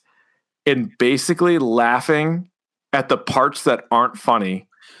audience and basically laughing at the parts that aren't funny.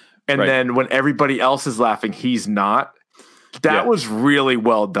 And then when everybody else is laughing, he's not. That was really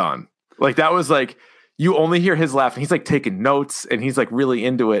well done. Like that was like, you only hear his laughing. He's like taking notes and he's like really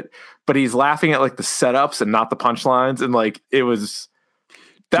into it, but he's laughing at like the setups and not the punchlines. And like,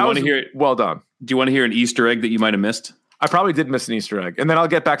 well done. Do you want to hear an Easter egg that you might've missed? I probably did miss an Easter egg. And then I'll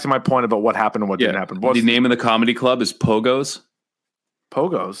get back to my point about what happened and what didn't happen. The name of the comedy club is Pogo's.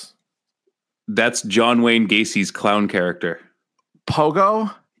 Pogo's? That's John Wayne Gacy's clown character.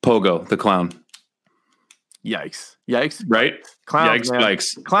 Pogo, the clown. Yikes. Right? Clowns,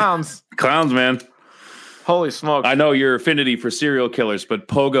 Yikes. Clowns, man. Holy smoke. I know your affinity for serial killers, but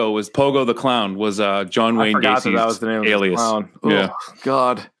Pogo the clown was John Wayne Gacy's that was the name alias. Of the clown. Yeah. Oh,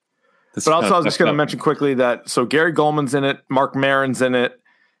 God. But also, I was just going to mention quickly that Gary Gulman's in it, Mark Maron's in it.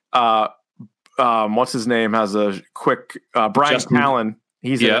 What's his name? Has a quick Brian Callen.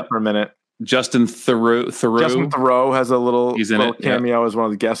 He's in it for a minute. Justin Theroux. Justin Theroux has a little cameo as one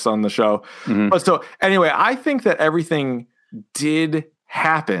of the guests on the show. Mm-hmm. But so anyway, I think that everything did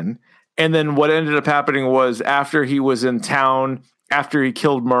happen. And then what ended up happening was after he was in town, after he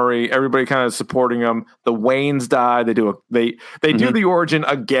killed Murray, everybody kind of supporting him. The Waynes died. They do the origin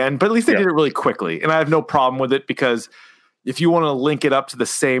again, but at least they did it really quickly. And I have no problem with it because if you want to link it up to the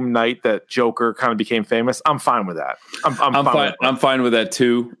same night that Joker kind of became famous, I'm fine with that. I'm fine with that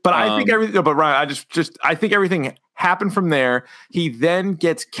too. But I think everything. But Ryan, I think everything happened from there. He then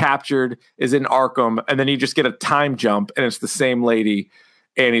gets captured, is in Arkham, and then you just get a time jump, and it's the same lady,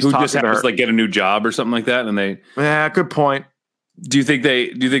 and he's who talking just to her. Like get a new job or something like that, and they. Yeah, good point. Do you think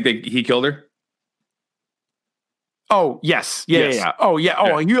he killed her? Oh, yes. Yeah. Oh, yeah.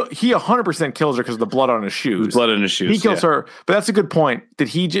 Oh, he 100% kills her because of the blood on his shoes. He kills her. But that's a good point.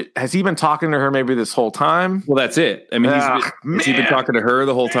 Has he been talking to her maybe this whole time? Well, that's it. I mean, has he been talking to her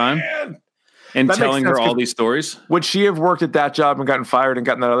the whole time? And that telling her all these stories? Would she have worked at that job and gotten fired and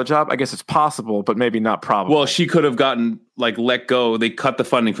gotten that other job? I guess it's possible, but maybe not probable. Well, she could have gotten let go. They cut the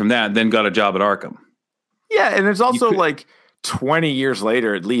funding from that, then got a job at Arkham. Yeah, and it's also 20 years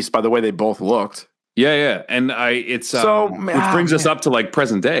later, at least, by the way they both looked. Yeah, and which brings us up to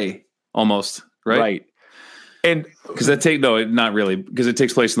present day almost, right? Right. And because not really, because it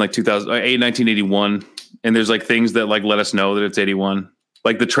takes place in 1981, and there's things that let us know that it's 81.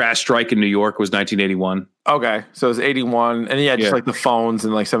 Like the trash strike in New York was 1981. Okay, so it was 81, and just the phones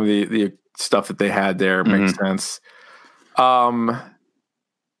and some of the stuff that they had there makes sense.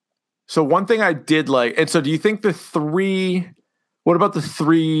 So one thing I did like, and so do you think what about the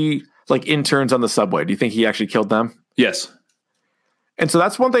three interns on the subway? Do you think he actually killed them? Yes. And so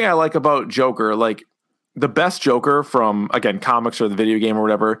that's one thing I like about Joker. The best Joker from, again, comics or the video game or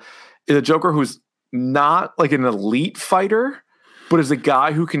whatever, is a Joker who's not an elite fighter, but is a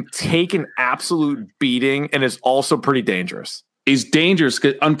guy who can take an absolute beating and is also pretty dangerous. He's dangerous,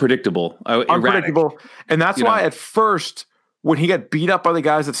 unpredictable. Unpredictable. And that's why at first, when he got beat up by the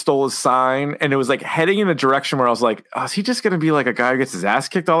guys that stole his sign, and it was heading in a direction where I was like, oh, is he just going to be a guy who gets his ass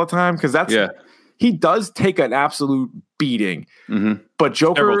kicked all the time? Because he does take an absolute beating. Mm-hmm. But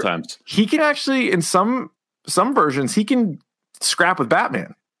Joker, several times, he can actually, in some versions, he can scrap with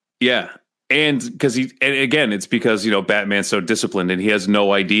Batman. Yeah. And it's because, Batman's so disciplined and he has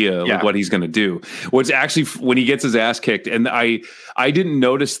no idea what he's going to do. What's actually when he gets his ass kicked. And I didn't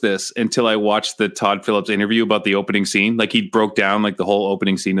notice this until I watched the Todd Phillips interview about the opening scene. He broke down the whole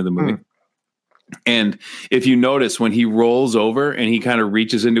opening scene of the movie. And if you notice when he rolls over and he kind of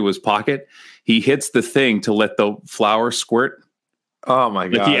reaches into his pocket, he hits the thing to let the flour squirt. Oh my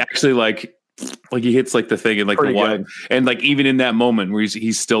God. He actually he hits the thing and the water, and even in that moment where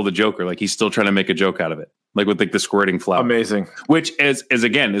he's still the Joker, he's still trying to make a joke out of it. like with like the squirting flower. Amazing. Which is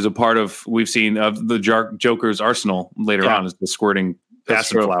again is a part of we've seen of the Joker's arsenal later on is the squirting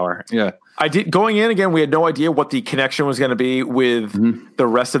acid flower. Yeah. I did going in again. We had no idea what the connection was going to be with the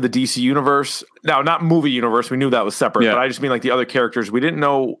rest of the DC universe. Now, not movie universe. We knew that was separate, but I just mean like the other characters. We didn't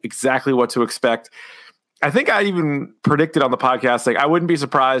know exactly what to expect. I think I even predicted on the podcast, like I wouldn't be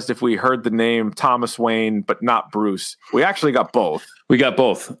surprised if we heard the name Thomas Wayne, but not Bruce. We actually got both. We got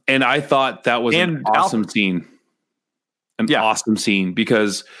both. And I thought that was an awesome scene. Awesome scene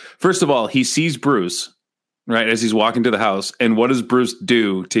because first of all, he sees Bruce, right, as he's walking to the house. And what does Bruce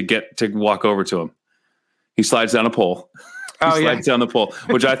do to walk over to him? He slides down a pole. Slides down the pole,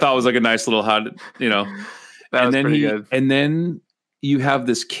 which I thought was like a nice little and then good. And then you have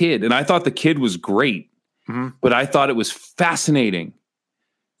this kid, and I thought the kid was great. But I thought it was fascinating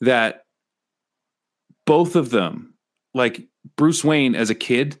that both of them, like Bruce Wayne as a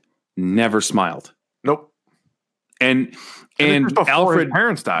kid, never smiled. Nope. And Alfred, his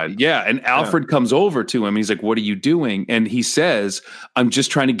parents died. Yeah. And Alfred comes over to him. He's like, "What are you doing?" And he says, "I'm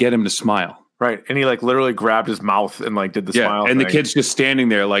just trying to get him to smile." Right. And he like literally grabbed his mouth and like did the smile. And thing. the kid's just standing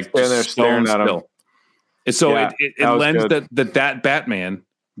there like staring at him. And so it lends that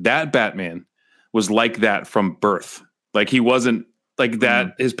Batman was like that from birth. Like he wasn't like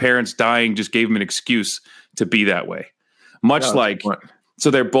that. His parents dying just gave him an excuse to be that way. Much like,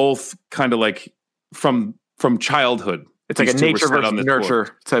 so they're both kind of like from childhood. It's like a nature versus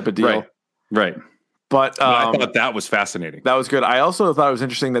nurture type of deal. Right. But I thought that was fascinating. That was good. I also thought it was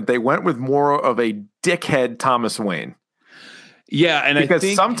interesting that they went with more of a dickhead Thomas Wayne. Yeah. And because I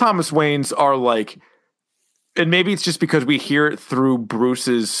think some Thomas Waynes are like, and maybe it's just because we hear it through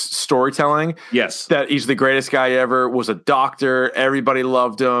Bruce's storytelling. Yes. That he's the greatest guy ever, was a doctor. Everybody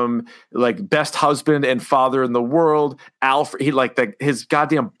loved him. Like best husband and father in the world. Alfred, his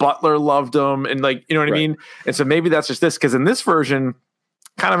goddamn butler loved him. And like, you know what I mean? And so maybe that's just this. Because in this version,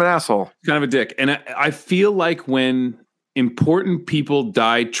 kind of an asshole. Kind of a dick. And I feel like when important people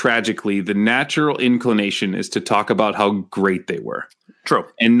die tragically, the natural inclination is to talk about how great they were. True.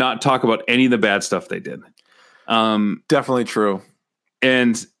 And not talk about any of the bad stuff they did. Definitely true.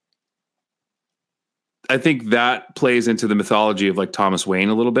 And I think that plays into the mythology of like Thomas Wayne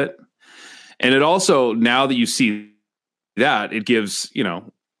a little bit. And it also, now that you see that, it gives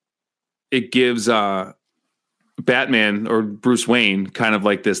Batman or Bruce Wayne kind of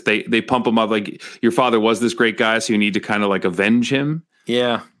like this. They pump him up like your father was this great guy, so you need to kind of like avenge him.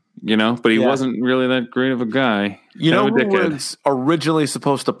 Yeah. But he wasn't really that great of a guy. You know who was originally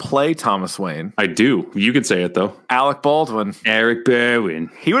supposed to play Thomas Wayne? I do. You could say it, though. Alec Baldwin. Eric Baldwin.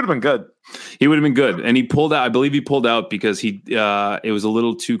 He would have been good. He would have been good. And he pulled out, I believe he pulled out because it was a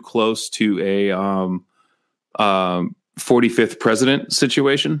little too close to a 45th president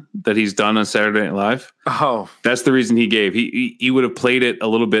situation that he's done on Saturday Night Live. Oh. That's the reason he gave. He would have played it a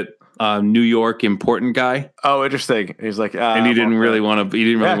little bit New York important guy. Oh, interesting. He's like, and he didn't really want to. He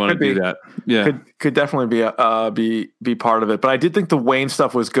didn't really want to do that. Yeah, could definitely be part of it. But I did think the Wayne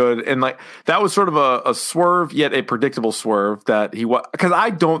stuff was good, and like that was sort of a swerve, yet a predictable swerve that he was, because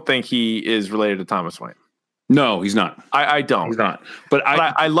I don't think he is related to Thomas Wayne. No, he's not. I don't. He's not. But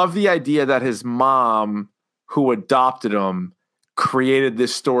I love the idea that his mom, who adopted him, created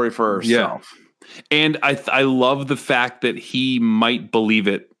this story for herself. Yeah. And I love the fact that he might believe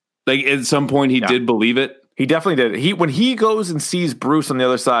it. Like at some point he did believe it. He definitely did. When he goes and sees Bruce on the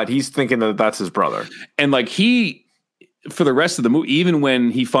other side, he's thinking that that's his brother. And like for the rest of the movie, even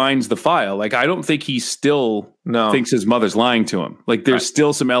when he finds the file, like I don't think he still thinks his mother's lying to him. Like there's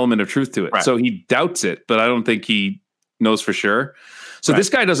still some element of truth to it. Right. So he doubts it, but I don't think he knows for sure. So this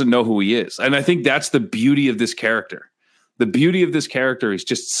guy doesn't know who he is. And I think that's the beauty of this character. The beauty of this character is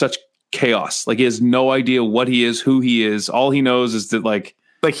just such chaos. Like he has no idea what he is, who he is. All he knows is that like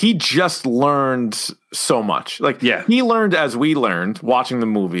he just learned so much. Like he learned, as we learned watching the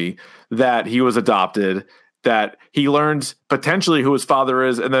movie, that he was adopted, that he learned potentially who his father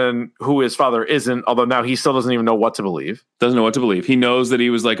is and then who his father isn't. Although now he still doesn't even know what to believe. Doesn't know what to believe. He knows that he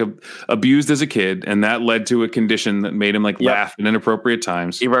was like abused as a kid, and that led to a condition that made him like laugh at inappropriate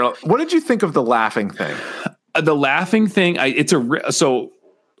times. What did you think of the laughing thing? The laughing thing, so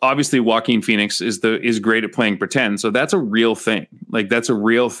obviously Joaquin Phoenix is great at playing pretend. So that's a real thing. Like that's a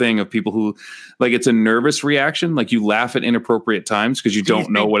real thing of people who like, it's a nervous reaction. Like you laugh at inappropriate times because you don't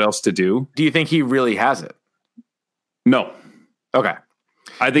know what else to do. Do you think he really has it? No. Okay.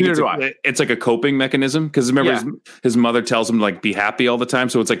 I think it's like a coping mechanism. Cause remember his mother tells him to like be happy all the time.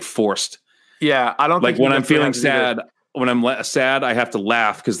 So it's like forced. Yeah. I don't like when I'm feeling sad, when I'm sad, I have to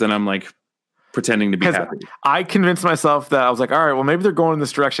laugh. Cause then I'm like, pretending to be happy. I convinced myself that I was like, all right, well, maybe they're going in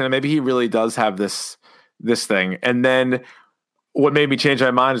this direction, and maybe he really does have this this thing. And then what made me change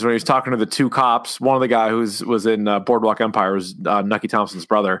my mind is when he was talking to the two cops. One of the guy was in Boardwalk Empire was Nucky Thompson's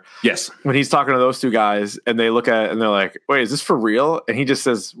brother. Yes. When he's talking to those two guys and they look at it and they're like, wait, is this for real? And he just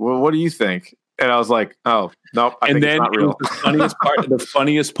says, well, what do you think? And I was like, oh, nope. I think it's not real. The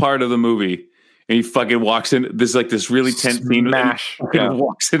funniest part of the movie. And he fucking walks in. There's like this really tense scene. He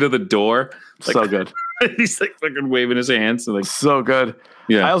walks into the door. Like, so good. He's like fucking waving his hands. So, like, so good.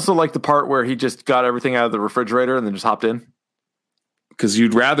 Yeah. I also like the part where he just got everything out of the refrigerator and then just hopped in. Because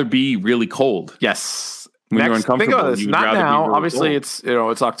you'd rather be really cold. Yes. When you're uncomfortable. Think about this. Not now. Really obviously,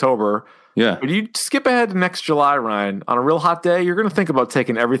 cold. it's October. Yeah. But you skip ahead to next July, Ryan. On a real hot day, you're going to think about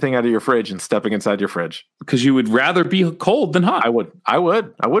taking everything out of your fridge and stepping inside your fridge. Because you would rather be cold than hot. I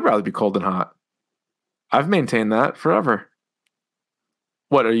would rather be cold than hot. I've maintained that forever.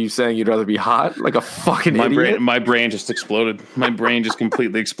 What are you saying? You'd rather be hot? Like a fucking idiot? My brain just exploded. My brain just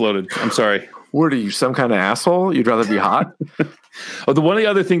completely exploded. I'm sorry. What are you, some kind of asshole? You'd rather be hot? Oh, the one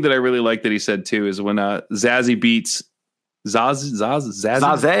other thing that I really like that he said too is when Zazie beats Zazie.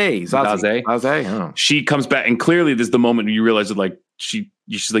 Oh. She comes back, and clearly this is the moment you realize that like she's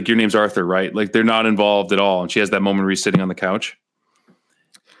like, your name's Arthur, right? Like they're not involved at all, and she has that moment where he's sitting on the couch,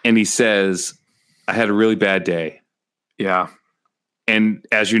 and he says, "I had a really bad day." Yeah. And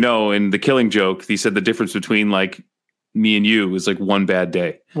as you know, in The Killing Joke, he said the difference between like me and you is like one bad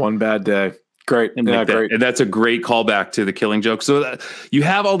day. One bad day. Great. And, like great. And that's a great callback to The Killing Joke. So you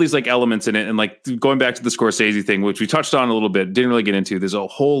have all these like elements in it. And like going back to the Scorsese thing, which we touched on a little bit, didn't really get into. There's a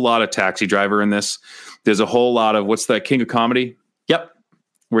whole lot of Taxi Driver in this. There's a whole lot of, what's that, King of Comedy? Yep.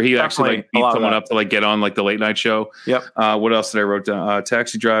 Where he actually like beat someone up to like get on like the late night show. Yep. What else did I wrote down?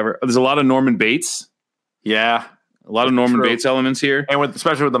 Taxi Driver. There's a lot of Norman Bates. Yeah. A lot of Norman Bates elements here. And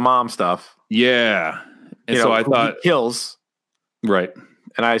especially with the mom stuff. Yeah. And so I thought. He kills. Right.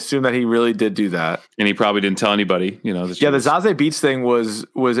 And I assume that he really did do that. And he probably didn't tell anybody, the Zazie Beetz thing was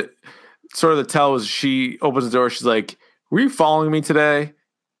sort of the tell was she opens the door. She's like, were you following me today?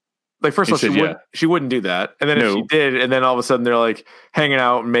 Like, first of all, she wouldn't do that. And then if she did, and then all of a sudden they're like hanging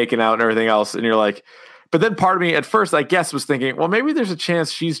out and making out and everything else. And you're like, but then part of me at first, I guess, was thinking, well, maybe there's a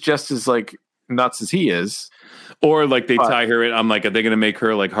chance she's just as like nuts as he is. Or like they tie her in. I'm like, are they going to make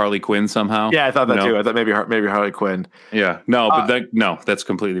her like Harley Quinn somehow? Yeah, I thought that too. I thought maybe Harley Quinn. Yeah, no, but that's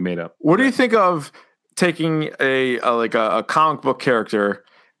completely made up. What do you think of taking a comic book character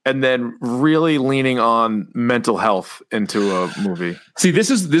and then really leaning on mental health into a movie? See,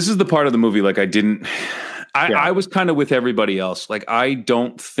 this is the part of the movie like I was kind of with everybody else. Like I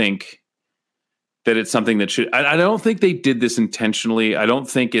don't think that it's something that should, I don't think they did this intentionally. I don't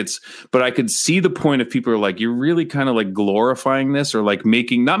think but I could see the point if people are like, you're really kind of like glorifying this or like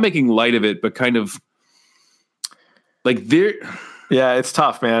not making light of it, but kind of like yeah, it's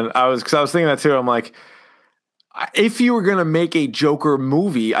tough, man. I was thinking that too. I'm like, if you were going to make a Joker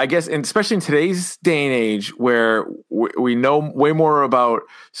movie, I guess, and especially in today's day and age where we know way more about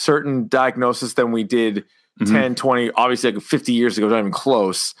certain diagnosis than we did 10, 20, obviously like 50 years ago, not even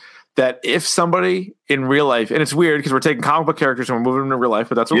close. That if somebody in real life, and it's weird because we're taking comic book characters and we're moving them to real life,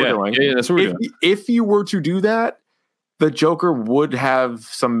 but that's what we're doing. Yeah, that's what we're doing. If you were to do that, the Joker would have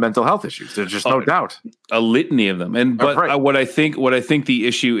some mental health issues. There's just no doubt. A litany of them. But what I think the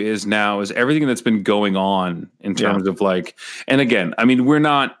issue is now is everything that's been going on in terms of like, and again, I mean,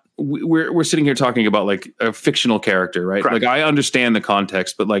 we're sitting here talking about like a fictional character, right? Correct. Like I understand the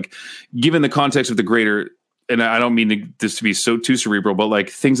context, but like given the context of the greater, and I don't mean this to be so too cerebral, but like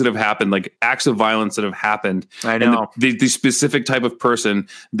things that have happened, like acts of violence that have happened. I know the specific type of person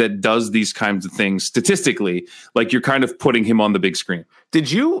that does these kinds of things statistically, like you're kind of putting him on the big screen.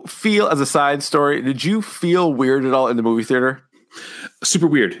 Did you feel, as a side story, did you feel weird at all in the movie theater? Super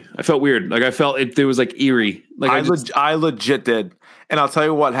weird. I felt weird. Like I felt it was like eerie. Like I legit did. And I'll tell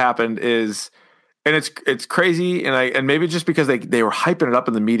you what happened is, and it's crazy. And maybe just because they were hyping it up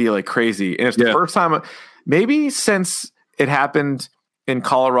in the media like crazy. And it's the first time, maybe since it happened in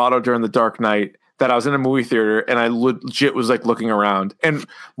Colorado during the Dark Knight, that I was in a movie theater and I legit was like looking around. And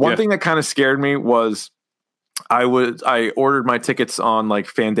one thing that kind of scared me was I ordered my tickets on like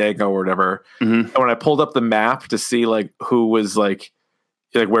Fandango or whatever. And when I pulled up the map to see like who was like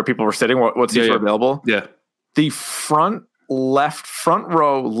where people were sitting, what seats were available. Yeah. The front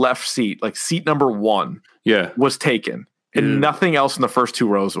row left seat, like seat number 1 was taken and nothing else in the first 2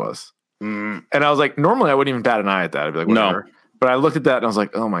 rows was. And I was like, normally I wouldn't even bat an eye at that. I'd be like, whatever. No. But I looked at that and I was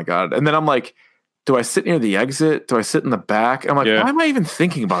like, oh my God. And then I'm like, do I sit near the exit? Do I sit in the back? I'm like, why am I even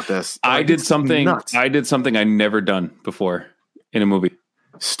thinking about this? I did something I never done before in a movie.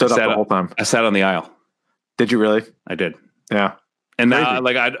 Stood up the whole time. I sat on the aisle. Did you really? I did. Yeah. And now,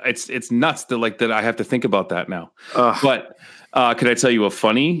 like, it's nuts that like that I have to think about that now. But can I tell you a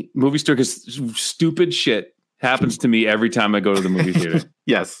funny movie story? Because stupid shit happens to me every time I go to the movie theater.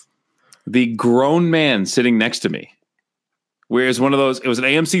 Yes. The grown man sitting next to me, whereas one of those, it was an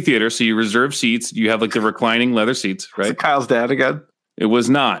AMC theater, so you reserve seats. You have like the reclining leather seats, right? Is it Kyle's dad again? It was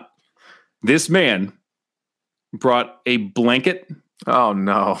not. This man brought a blanket. Oh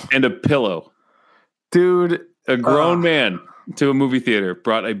no. And a pillow. Dude. A grown man to a movie theater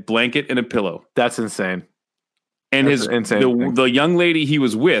brought a blanket and a pillow. That's insane. And the young lady he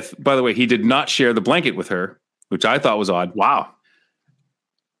was with, by the way, he did not share the blanket with her, which I thought was odd. Wow.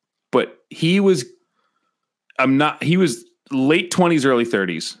 But he was late 20s, early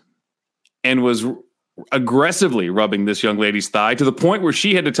 30s, and was aggressively rubbing this young lady's thigh to the point where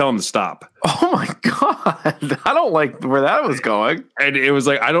she had to tell him to stop. Oh my God. I don't like where that was going. And it was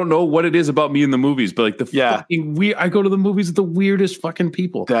like, I don't know what it is about me in the movies, but like I go to the movies with the weirdest fucking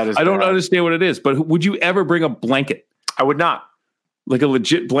people. I don't understand what it is, but would you ever bring a blanket? I would not. Like a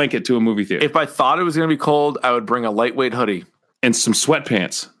legit blanket to a movie theater. If I thought it was going to be cold, I would bring a lightweight hoodie. And some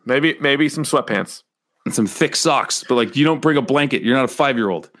sweatpants. Maybe some sweatpants. And some thick socks. But like, you don't bring a blanket. You're not a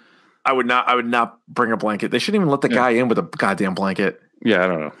 5-year-old. I would not bring a blanket. They shouldn't even let the guy in with a goddamn blanket. Yeah, I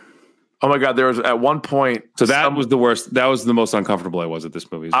don't know. Oh my God, there was at one point. So that was the worst. That was the most uncomfortable I was at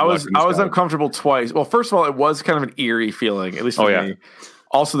this movie. I was uncomfortable twice. Well, first of all, it was kind of an eerie feeling, at least for me.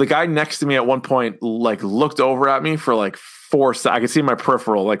 Also, the guy next to me at one point like looked over at me for like 4 seconds. I could see in my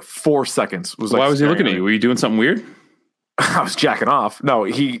peripheral like 4 seconons. Was like, why was he looking at you? Were you doing something weird? I was jacking off. No,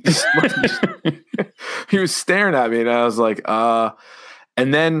 he was staring at me, and I was like,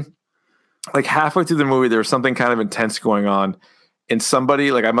 and then like halfway through the movie, there was something kind of intense going on. And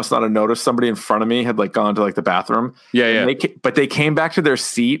somebody, like I must not have noticed, somebody in front of me had like gone to like the bathroom. Yeah. But they came back to their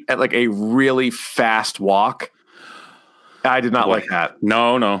seat at like a really fast walk. I did not like that.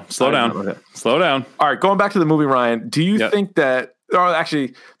 No. Slow down. All right. Going back to the movie, Ryan, do you think that, or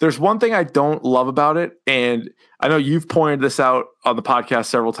actually, there's one thing I don't love about it. And I know you've pointed this out on the podcast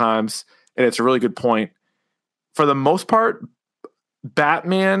several times, and it's a really good point. For the most part,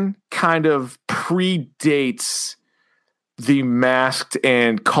 Batman kind of predates the masked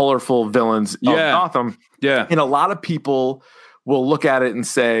and colorful villains of Gotham. Yeah. And a lot of people will look at it and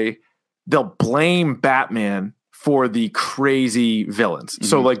say they'll blame Batman for the crazy villains. Mm-hmm.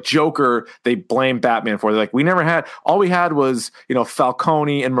 So like Joker, they blame Batman for. They're like, all we had was,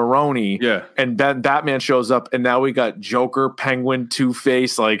 Falcone and Maroni. Yeah. And then Batman shows up, and now we got Joker, Penguin,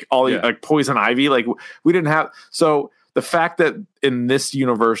 Two-Face, like all the like Poison Ivy. Like we didn't have. So the fact that in this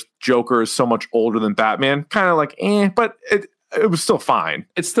universe, Joker is so much older than Batman, kind of like, but it was still fine.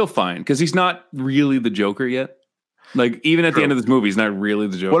 It's still fine because he's not really the Joker yet. Like even at the end of this movie, he's not really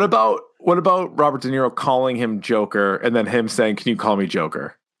the Joker. What about Robert De Niro calling him Joker and then him saying, "Can you call me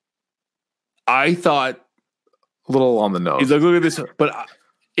Joker?" I thought a little on the nose. He's like, "Look at this," but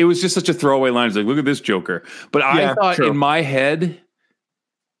it was just such a throwaway line. He's like, "Look at this Joker." But I thought in my head,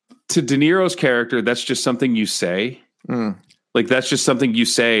 to De Niro's character, that's just something you say. Like that's just something you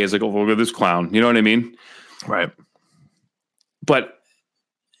say is like, "Oh, look at this clown." You know what I mean? Right. But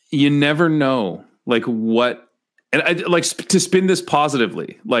you never know, like what. And I like to spin this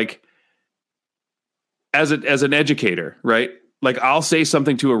positively, like as an educator, right? Like I'll say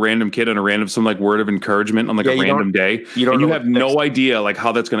something to a random kid on some like word of encouragement on like a random day. You have no idea like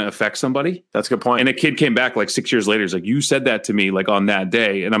how that's going to affect somebody. That's a good point. And a kid came back like 6 years later. He's like, "You said that to me like on that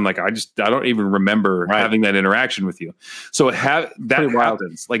day," and I'm like, I don't even remember having that interaction with you. So that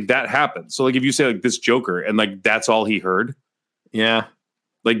happens. Like that happens. So like if you say like this Joker and like that's all he heard. Yeah.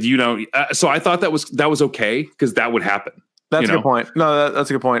 Like, so I thought that was okay because that would happen. That's a good point. No, that's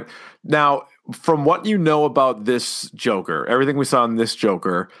a good point. Now, from what you know about this Joker, everything we saw in this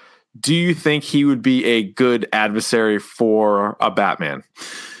Joker, do you think he would be a good adversary for a Batman?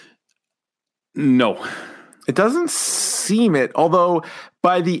 No. It doesn't seem it. Although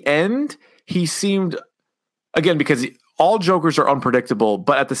by the end, he seemed, again, because all Jokers are unpredictable,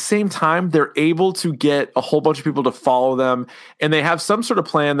 but at the same time, they're able to get a whole bunch of people to follow them, and they have some sort of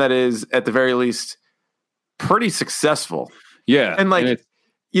plan that is, at the very least, pretty successful. Yeah, and like,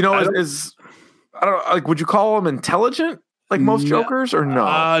 I don't know, like, would you call them intelligent, like most Jokers, or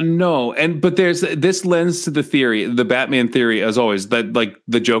no? No, but there's this lends to the theory, the Batman theory, as always, that like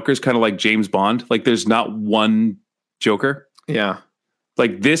the Joker's kind of like James Bond. Like, there's not one Joker. Yeah,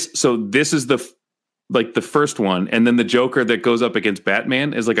 like this. So this is the first one, and then the Joker that goes up against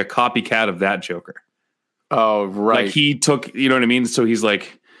Batman is like a copycat of that Joker. Oh, right. Like he took, you know what I mean? So he's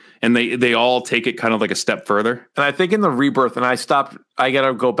like, and they all take it kind of like a step further. And I think in the Rebirth, and I got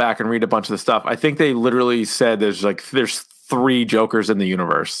to go back and read a bunch of the stuff. I think they literally said there's 3 Jokers in the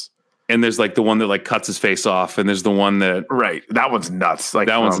universe. And there's like the one that like cuts his face off, and there's the one that that one's nuts. Like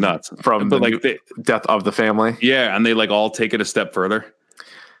that one's nuts from the like Death of the Family. Yeah, and they like all take it a step further.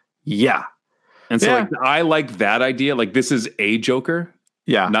 Yeah, and so like I like that idea. Like this is a Joker,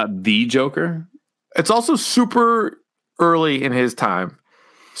 not the Joker. It's also super early in his time,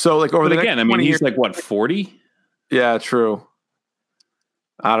 so like over the again, I mean, he's like what 40? Yeah, true.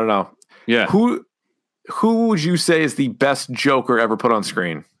 I don't know. Yeah, who would you say is the best Joker ever put on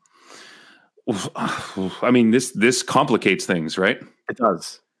screen? I mean, this complicates things, right? It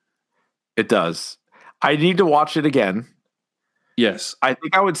does. I need to watch it again. Yes. I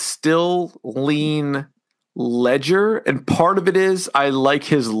think I would still lean Ledger, and part of it is I like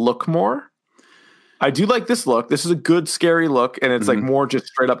his look more. I do like this look. This is a good, scary look, and it's like more just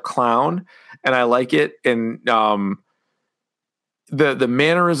straight up clown, and I like it. And the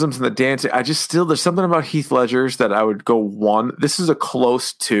mannerisms and the dancing, there's something about Heath Ledger's that I would go 1. This is a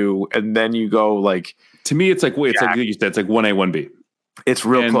close 2, and then you go like, to me, it's like you said, it's like 1A, 1B. It's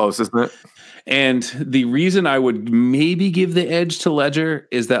real close, isn't it? And the reason I would maybe give the edge to Ledger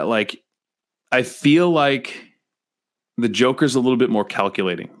is that like I feel like the Joker's a little bit more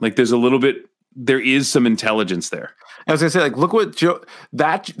calculating. Like there is some intelligence there. I was gonna say, like, look what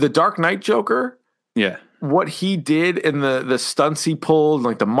the Dark Knight Joker. Yeah. What he did and the stunts he pulled,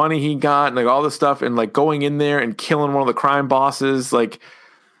 like the money he got, and like all this stuff, and like going in there and killing one of the crime bosses, like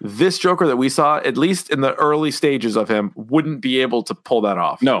this Joker that we saw, at least in the early stages of him, wouldn't be able to pull that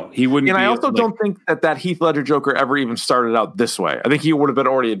off. No, he wouldn't. And I also don't think that Heath Ledger Joker ever even started out this way. I think he would have been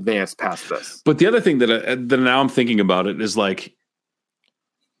already advanced past this. But the other thing that now I'm thinking about it is like,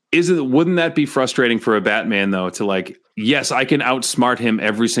 wouldn't that be frustrating for a Batman though? To like, yes, I can outsmart him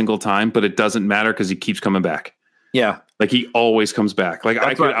every single time, but it doesn't matter because he keeps coming back. Yeah, like he always comes back. Like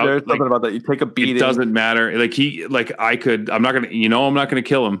there's something about that. You take a beating. It doesn't matter. Like I'm not gonna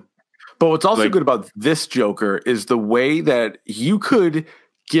kill him. But what's also good about this Joker is the way that you could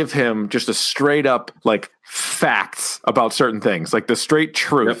give him just a straight up like facts about certain things, like the straight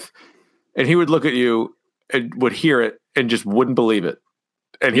truth, and he would look at you and would hear it and just wouldn't believe it.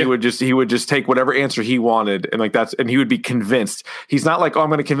 And he would just take whatever answer he wanted, and like and he would be convinced. He's not like, oh, I'm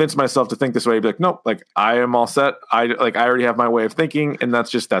going to convince myself to think this way. He'd be like, nope, like I am all set. I already have my way of thinking, and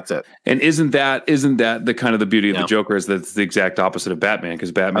that's it. And isn't that the kind of the beauty of the Joker is that's the exact opposite of Batman,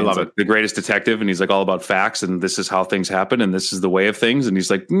 because Batman's like the greatest detective, and he's like all about facts, and this is how things happen, and this is the way of things, and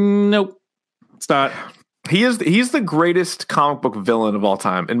he's like, nope, it's not. He's the greatest comic book villain of all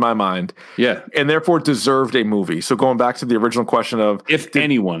time in my mind. Yeah. And therefore deserved a movie. So going back to the original question of did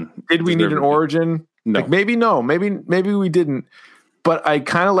we need an origin? No. Like maybe we didn't. But I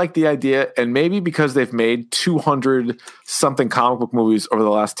kind of like the idea, and maybe because they've made 200 something comic book movies over the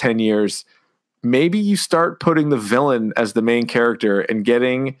last 10 years, maybe you start putting the villain as the main character and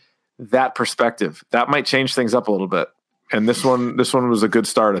getting that perspective. That might change things up a little bit. And this one was a good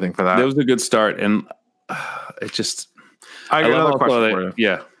start, I think, for that. That was a good start, and it just. I got another question for you.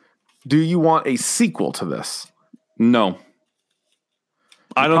 Yeah. Do you want a sequel to this? No.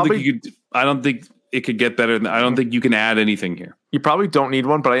 I don't think it could get better. I don't think you can add anything here. You probably don't need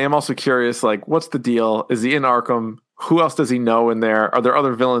one, but I am also curious, like, what's the deal? Is he in Arkham? Who else does he know in there? Are there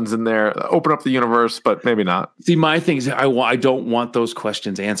other villains in there? Open up the universe, but maybe not. See, my thing is I don't want those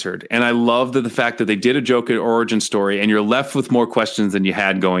questions answered. And I love the fact that they did a Joker origin story, and you're left with more questions than you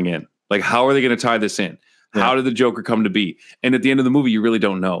had going in. Like, how are they going to tie this in? Yeah. How did the Joker come to be? And at the end of the movie, you really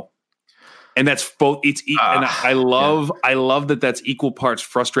don't know. And that's both. And I love that that's equal parts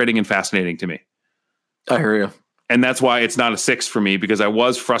frustrating and fascinating to me. I hear you. And that's why it's not a 6 for me, because I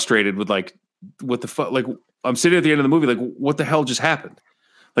was frustrated with like, what the fuck? Like, I'm sitting at the end of the movie, like, what the hell just happened?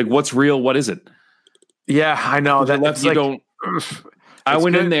 Like, what's real? What isn't? Yeah, I know that's like, don't. I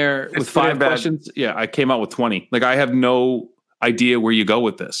went in there with 5 questions. Yeah, I came out with 20. Like, I have no idea where you go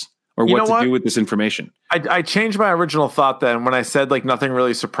with this or what to do with this information. I changed my original thought then when I said like nothing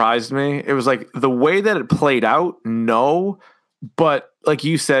really surprised me. It was like the way that it played out. No, but like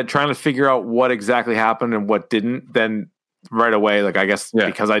you said, trying to figure out what exactly happened and what didn't. Then right away, like I guess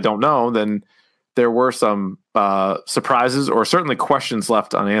because I don't know, then there were some surprises or certainly questions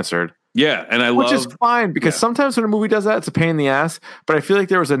left unanswered. Yeah, and which is fine because sometimes when a movie does that, it's a pain in the ass. But I feel like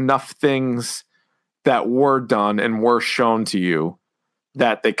there was enough things that were done and were shown to you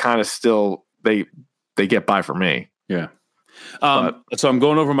that they kind of still they get by for me. Yeah. So I'm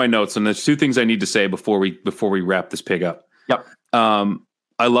going over my notes, and there's 2 things I need to say before we wrap this pig up. Yep.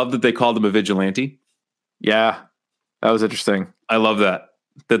 I love that they called him a vigilante. Yeah, that was interesting. I love that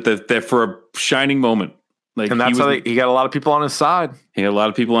for a shining moment. Like, and that's how he got a lot of people on his side. He had a lot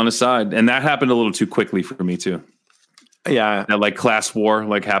of people on his side, and that happened a little too quickly for me too. Yeah. That like class war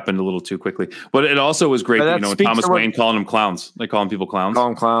like happened a little too quickly. But it also was great, But that speaks Thomas to what- Wayne calling them clowns, like calling people clowns. Call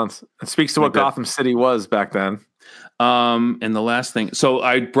them clowns. It speaks to what Gotham City was back then. And the last thing, so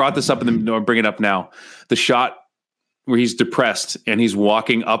I brought this up and I'll bring it up now. The shot where he's depressed and he's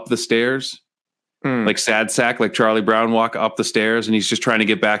walking up the stairs, like sad sack, like Charlie Brown walk up the stairs, and he's just trying to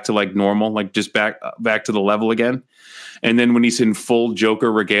get back to like normal, like just back to the level again. And then when he's in full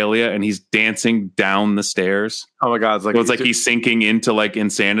Joker regalia and he's dancing down the stairs, oh my God, it's like he's sinking into like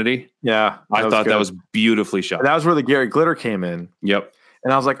insanity. Yeah, I thought that was beautifully shot. And that was where the Gary Glitter came in. Yep.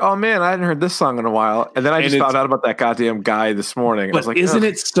 And I was like, oh man, I hadn't heard this song in a while. And then I just found out about that goddamn guy this morning. But I was like, isn't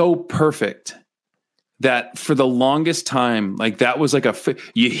it so perfect that for the longest time, like that was like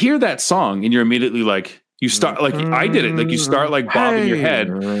you hear that song and you're immediately like, you start like I did it. Like you start like bobbing your head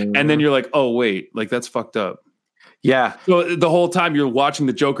and then you're like, oh wait, like that's fucked up. Yeah. So the whole time you're watching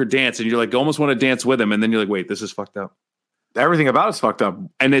the Joker dance and you're like, almost want to dance with him. And then you're like, wait, this is fucked up. Everything about it's fucked up.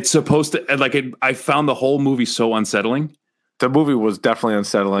 And it's supposed to like, I found the whole movie so unsettling. The movie was definitely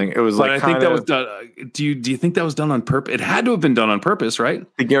unsettling. It was but like, I think that was done. Do you think that was done on purpose? It had to have been done on purpose, right?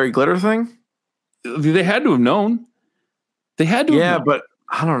 The Gary Glitter thing? They had to have known. They had to. Yeah, have known. but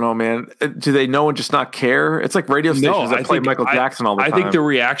I don't know, man. Do they know and just not care? It's like radio stations that play Michael Jackson all the time. I think the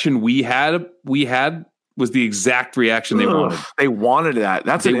reaction we had was the exact reaction they wanted. They wanted that.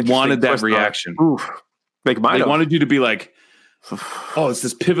 They wanted that reaction. Oof. They wanted you to be like, oh, it's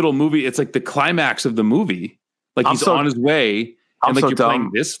this pivotal movie. It's like the climax of the movie. Like he's on his way, and like you're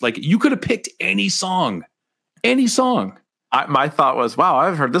playing this. Like you could have picked any song. My thought was, wow, I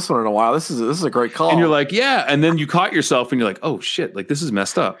haven't heard this one in a while. This is a great call. And you're like, yeah. And then you caught yourself and you're like, oh shit, like this is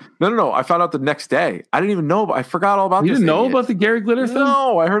messed up. No. I found out the next day. I didn't even know. I forgot all about this. You didn't know about the Gary Glitter thing?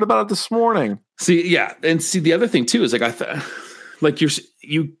 No, I heard about it this morning. See, yeah. And see, the other thing too is like, I thought, like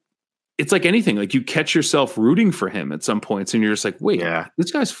it's like anything. Like you catch yourself rooting for him at some points and you're just like, wait, this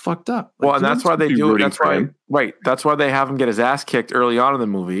guy's fucked up. Like, well, and that's why they do it. That's why, right. That's why they have him get his ass kicked early on in the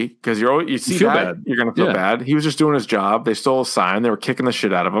movie. Because you see that, bad. You're going to feel bad. He was just doing his job. They stole a sign. They were kicking the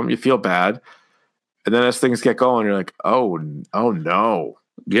shit out of him. You feel bad. And then as things get going, you're like, oh no.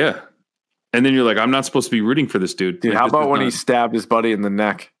 Yeah. And then you're like, I'm not supposed to be rooting for this dude. Dude, like, how about when he stabbed his buddy in the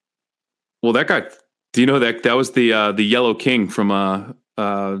neck? Well, that guy, do you know that was the Yellow King from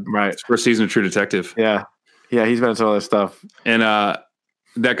right, first season of True Detective? Yeah, he's been in some other stuff, and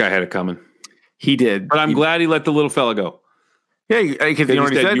that guy had it coming. He did, but I'm glad he let the little fella go. Yeah, because you know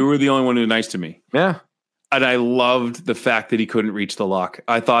what he said? You were the only one who was nice to me. Yeah, and I loved the fact that he couldn't reach the lock.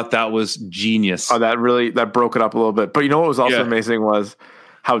 I thought that was genius. Oh, that broke it up a little bit. But you know what was also amazing was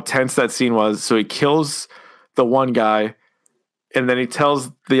how tense that scene was. So he kills the one guy, and then he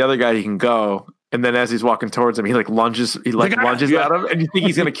tells the other guy he can go. And then as he's walking towards him, he lunges at him, and you think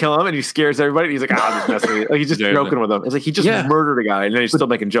he's gonna kill him, and he scares everybody. And he's like, "Ah, this messing." Like he's just joking with him. It's like he just murdered a guy, and then he's still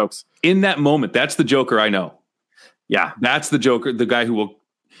making jokes. In that moment, that's the Joker I know. Yeah, that's the Joker, the guy who will.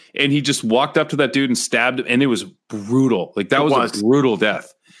 And he just walked up to that dude and stabbed him, and it was brutal. Like that was a brutal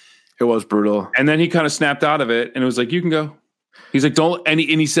death. It was brutal. And then he kind of snapped out of it, and it was like, "You can go." He's like, "Don't." And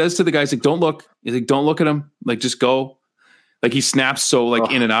he says to the guys, like, "Don't look." He's like, "Don't look at him. Like, just go." Like he snaps so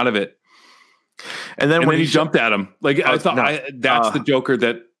in and out of it. And then when he jumped at him, like I thought, that's the Joker.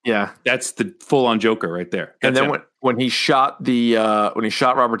 That's the full on Joker right there. That's and then when he shot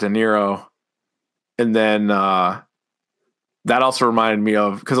Robert De Niro, and then that also reminded me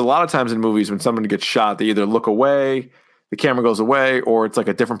of, because a lot of times in movies when someone gets shot, they either look away, the camera goes away, or it's like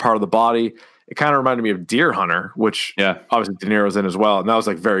a different part of the body. It kind of reminded me of Deer Hunter, which obviously De Niro's in as well, and that was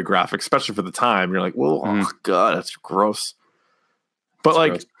like very graphic, especially for the time. You're like, well, oh god, that's gross. But that's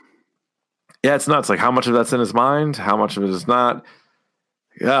gross. Yeah, it's nuts. Like how much of that's in his mind, how much of it is not.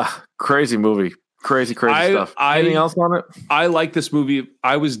 Yeah, crazy movie. Crazy stuff. Anything else on it? I like this movie.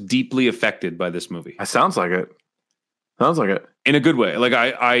 I was deeply affected by this movie. It sounds like it. In a good way. Like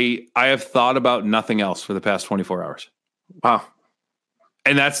I have thought about nothing else for the past 24 hours. Wow.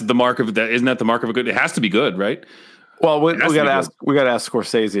 And that's the mark of that. Isn't that the mark of a good? It has to be good, right? Well, we got to ask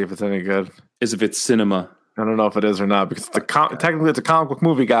Scorsese if it's any good. As if it's cinema. I don't know if it is or not, because technically it's a comic book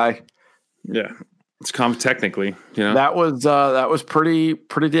movie, guy. Yeah, it's technically, that was pretty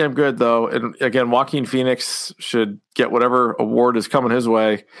damn good though. And again, Joaquin Phoenix should get whatever award is coming his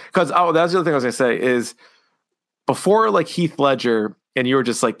way. Because that's the other thing I was gonna say is before like Heath Ledger, and you were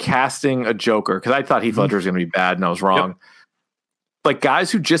just like casting a Joker, because I thought Heath Ledger was gonna be bad and I was wrong. Yep. Like guys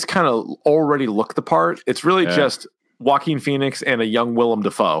who just kind of already look the part. It's really just Joaquin Phoenix and a young Willem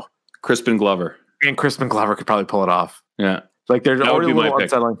Dafoe. Crispin Glover could probably pull it off. Yeah, like they're already a little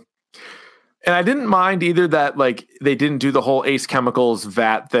unsettling. And I didn't mind either that like they didn't do the whole Ace Chemicals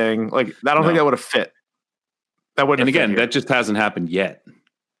vat thing. Like I don't think that would have fit. That wouldn't. And have fit again, here. that just hasn't happened yet.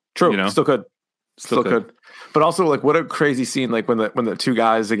 True. You know? Still could. Still could. But also, like, what a crazy scene! Like when the two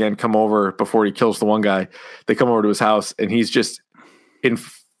guys again come over before he kills the one guy, they come over to his house and he's just in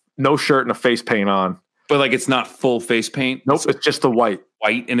no shirt and a face paint on. But like, it's not full face paint. Nope, it's just the white,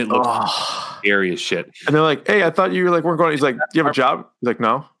 and it looks scary as shit. And they're like, "Hey, I thought you weren't going." He's like, "Do you have a job?" He's like,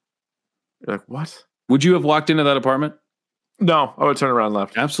 "No." You're like, "What?" Would you have walked into that apartment? No, I would turn around and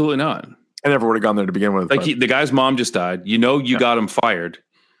left. Absolutely not. I never would have gone there to begin with. Like the guy's mom just died. You got him fired.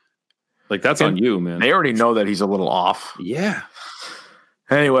 Like that's on you, man. They already know that he's a little off. Yeah.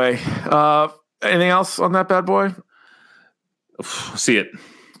 Anyway, anything else on that bad boy? See it.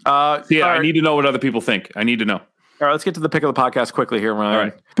 I need to know what other people think. I need to know. All right, let's get to the pick of the podcast quickly here, Ryan. All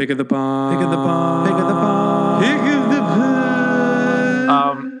right. Pick of the pod. Pick of the pod. Pick of the pod. Pick of the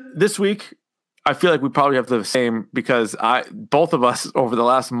pod. This week, I feel like we probably have the same because both of us over the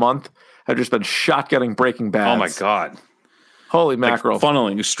last month have just been shotgunning Breaking Bad. Oh my God. Holy mackerel. Like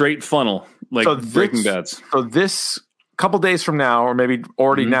funneling, straight funnel, like Breaking Bads. So this couple days from now, or maybe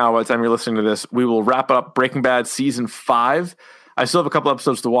already now by the time you're listening to this, we will wrap up Breaking Bad season 5. I still have a couple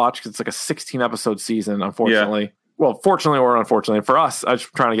episodes to watch because it's like a 16 episode season, unfortunately. Yeah. Well, fortunately or unfortunately for us, I'm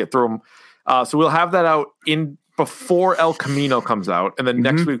just trying to get through them. So we'll have that out before El Camino comes out. And then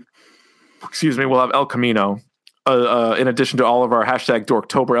next week, we'll have El Camino in addition to all of our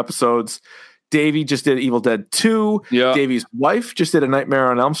 #Dorktober episodes. Davey just did Evil Dead 2. Yeah. Davey's wife just did A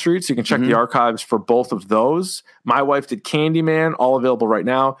Nightmare on Elm Street, so you can check the archives for both of those. My wife did Candyman, all available right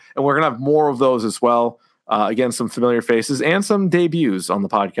now. And we're going to have more of those as well. Again, some familiar faces and some debuts on the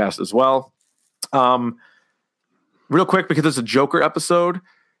podcast as well. Real quick, because it's a Joker episode,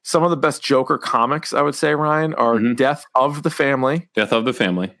 some of the best Joker comics, I would say, Ryan, are Death of the Family. Death of the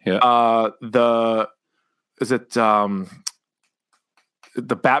Family, yeah.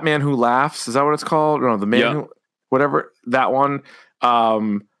 The Batman Who Laughs, is that what it's called? No, the Man Who, whatever, that one.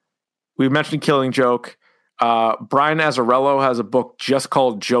 We mentioned Killing Joke. Brian Azzarello has a book just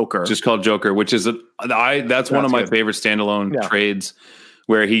called Joker. Which is that's one of my favorite standalone trades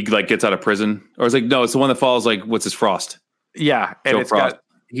where he like gets out of prison. Or it's like, no, it's the one that follows like, what's his Frost? Yeah. And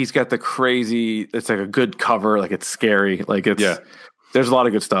he's got the crazy, it's like a good cover, like it's scary. Like there's a lot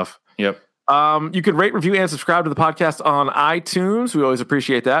of good stuff. Yep. You can rate, review, and subscribe to the podcast on iTunes. We always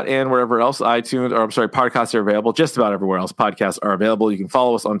appreciate that. And wherever else podcasts are available, just about everywhere else podcasts are available. You can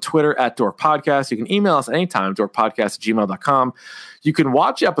follow us on Twitter @Dork Podcast. You can email us anytime, dorkpodcast@gmail.com. You can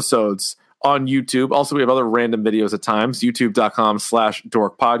watch episodes on YouTube. Also, we have other random videos at times,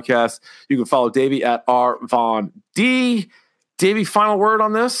 youtube.com/Dork Podcast. You can follow Davey @RVonD. Davey, final word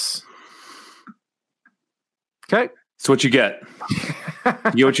on this? Okay. It's what you get.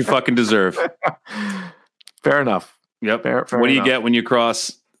 You get what you fucking deserve. Fair enough. Yep. Fair what do you enough. get when you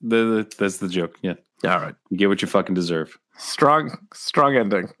cross that's the joke? Yeah. All right. You get what you fucking deserve. Strong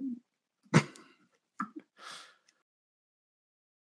ending.